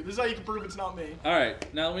out for you. This is how you can prove it's not me. All right,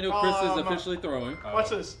 now we know Chris is officially throwing. Watch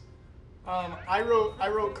this. I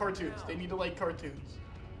wrote cartoons. They need to like cartoons.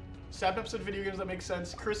 Sapnap said video games, that makes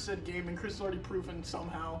sense. Chris said gaming. Chris has already proven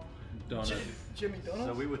somehow. Donuts. Jimmy, donuts?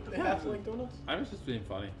 So we with the They have to like donuts? I was just being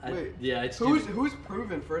funny. Wait, Yeah, it's who's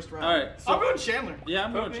proven first round? All right, so I'm going Chandler. yeah,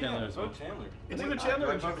 I'm going Chandler as well. Vote Chandler. It's either Chandler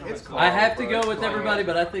or Jimmy. It's Carl. I have to bro. go with Carl. everybody,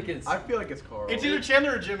 but I think it's. I feel like it's Carl. It's either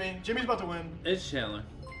Chandler or Jimmy. Jimmy's about to win. It's Chandler.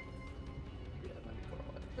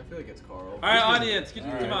 I feel like it's Carl. All right, audience, come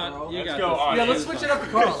right. on, you Let's got go, this. audience. Yeah, let's switch it up to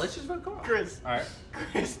Carl. Let's just vote Carl. Chris. Alright.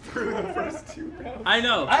 Chris threw the first 2 rounds. I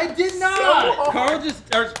know. I did not. Carl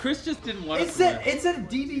just, or Chris just didn't want It's to a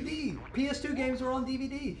DVD. PS2 games were on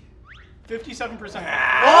DVD. 57%.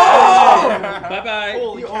 Bye bye.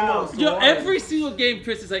 Holy You cow. almost Yo, won. every single game,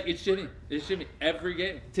 Chris is like, it's Jimmy. It's Jimmy. Every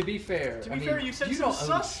game. To be fair, To be fair, you said some don't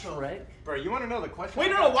sus, own though. Shrek. Bro, you want to know the question?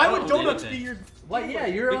 Wait, no. Why would I don't donuts believe be it. your... Why? Yeah,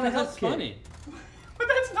 you're on a Because health it's kick. funny. But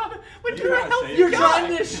that's not... But You're you're a trying to healthy say You're Yeah.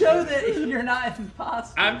 trying to show that you're not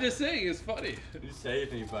impossible. I'm just saying, it's funny. You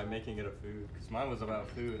saved me by making it a food, because mine was about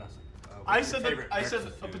food. And I was like, oh, I what's your said that favorite I said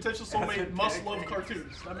breakfast a food? potential I soulmate said must love pancakes.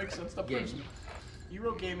 cartoons. That makes sense. That Gaming. proves it. You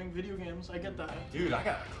wrote gaming, video games. I get that. Dude, I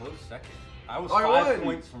got a close second. I was I 5 won.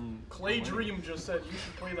 points from Clay winning. Dream just said you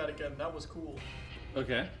should play that again. That was cool.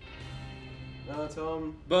 Okay. No, tell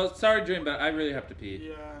him. Well, sorry, Dream, but I really have to pee.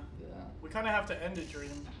 Yeah. Yeah. We kind of have to end it, Dream.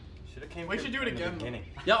 Should have came. We here should do it in the again, though. beginning.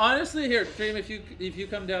 Yeah, honestly, here, Dream, if you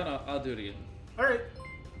come down, I'll do it again. All right,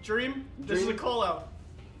 Dream. This is a Dream. call out.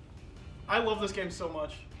 I love this game so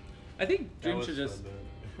much. I think That Dream was should just fun,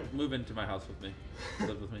 though. move into my house with me.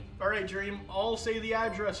 Live with me. All right, Dream. I'll say the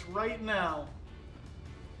address right now.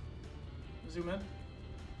 Zoom in.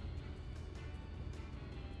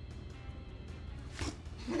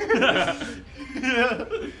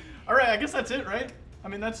 Yeah. All right, I guess that's it, right? I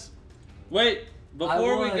mean, that's... Wait,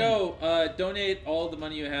 before we won. go, donate all the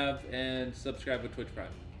money you have and subscribe with Twitch Prime.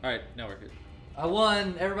 All right, now we're good. I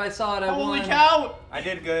won. Everybody saw it. I Holy won. cow! I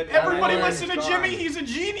did good. Everybody won. listen to Jimmy. He's a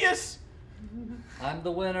genius. I'm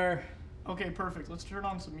the winner. Okay, perfect. Let's turn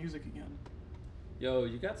on some music again. Yo,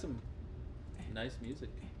 you got some nice music.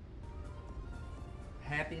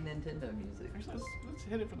 Happy Nintendo music. Let's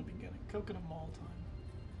hit it from the beginning. Coconut Mall time.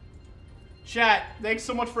 Chat, thanks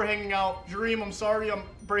so much for hanging out. Dream, I'm sorry I'm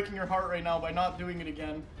breaking your heart right now by not doing it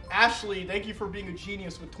again. Ashley, thank you for being a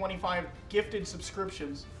genius with 25 gifted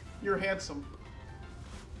subscriptions. You're handsome.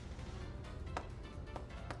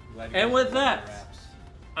 Glad you And guys with did that, the raps.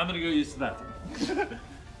 I'm gonna go use the bathroom.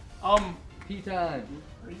 Tea time.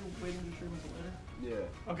 Are you waiting to stream until later?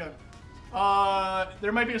 Yeah. Okay.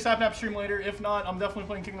 There might be a Sapnap stream later. If not, I'm definitely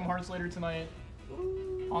playing Kingdom Hearts later tonight.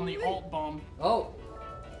 On the alt bomb. Oh.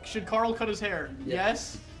 Should Karl cut his hair?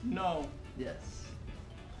 Yes. Yes? No. Yes.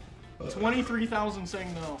 23,000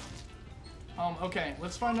 saying no. Okay,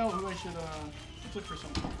 let's find out who I should, let's look for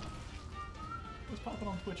something. Let's pop it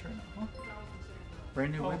on Twitch right now, huh?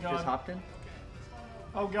 Brand new Oh, whip God. just hopped in.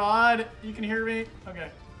 Oh God, you can hear me? Okay.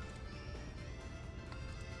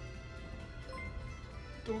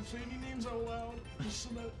 Don't say any names out loud, just so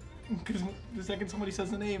that, because the second somebody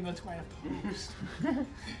says the name, that's why I have to host.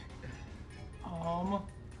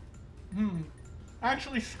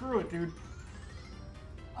 Actually, screw it, dude.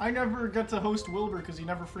 I never get to host Wilbur because he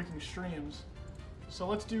never freaking streams. So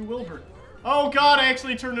let's do Wilbur. Oh God, I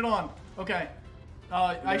actually turned it on. Okay.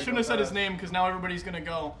 I shouldn't have said his name because now everybody's gonna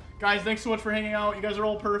go. Guys, thanks so much for hanging out. You guys are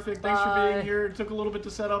all perfect. Thanks for Bye. being here. It took a little bit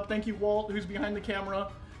to set up. Thank you, Walt, who's behind the camera.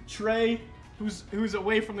 Trey, who's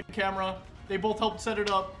away from the camera. They both helped set it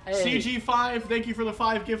up. Hey. CG5, thank you for the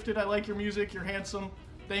 5 gifted. I like your music. You're handsome.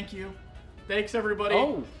 Thank you. Thanks, everybody.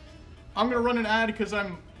 Oh. I'm gonna run an ad because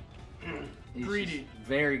I'm He's greedy. just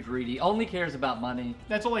very greedy. Only cares about money.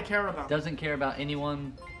 That's all I care about. Doesn't care about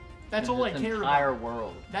anyone. That's in all I this care entire about.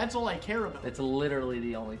 world. That's all I care about. It's literally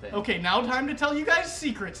the only thing. Okay, now time to tell you guys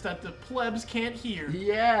secrets that the plebs can't hear.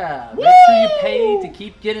 Yeah. Woo! Make sure you pay to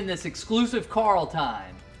keep getting this exclusive Carl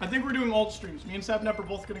time. I think we're doing alt streams. Me and Sapnap are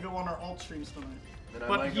both gonna go on our alt streams tonight. Then I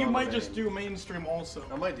But might go you on the might just main. do mainstream also.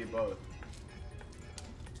 I might do both.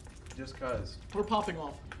 Just cause. We're popping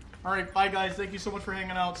off. All right, bye guys. Thank you so much for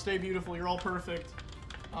hanging out. Stay beautiful. You're all perfect.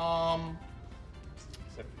 Let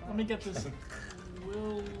me get this.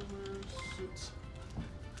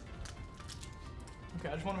 Okay,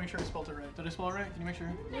 I just want to make sure I spelled it right. Did I spell it right? Can you make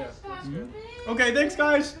sure? Yeah, that's good. Okay, thanks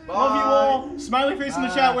guys. Bye. Love you all. Smiley face in the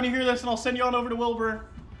chat when you hear this, and I'll send you on over to Wilbur.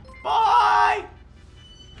 Bye.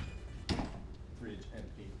 3 to 10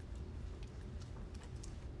 feet.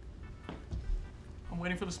 I'm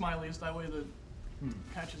waiting for the smileys. That way the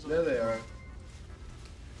patches. There they are.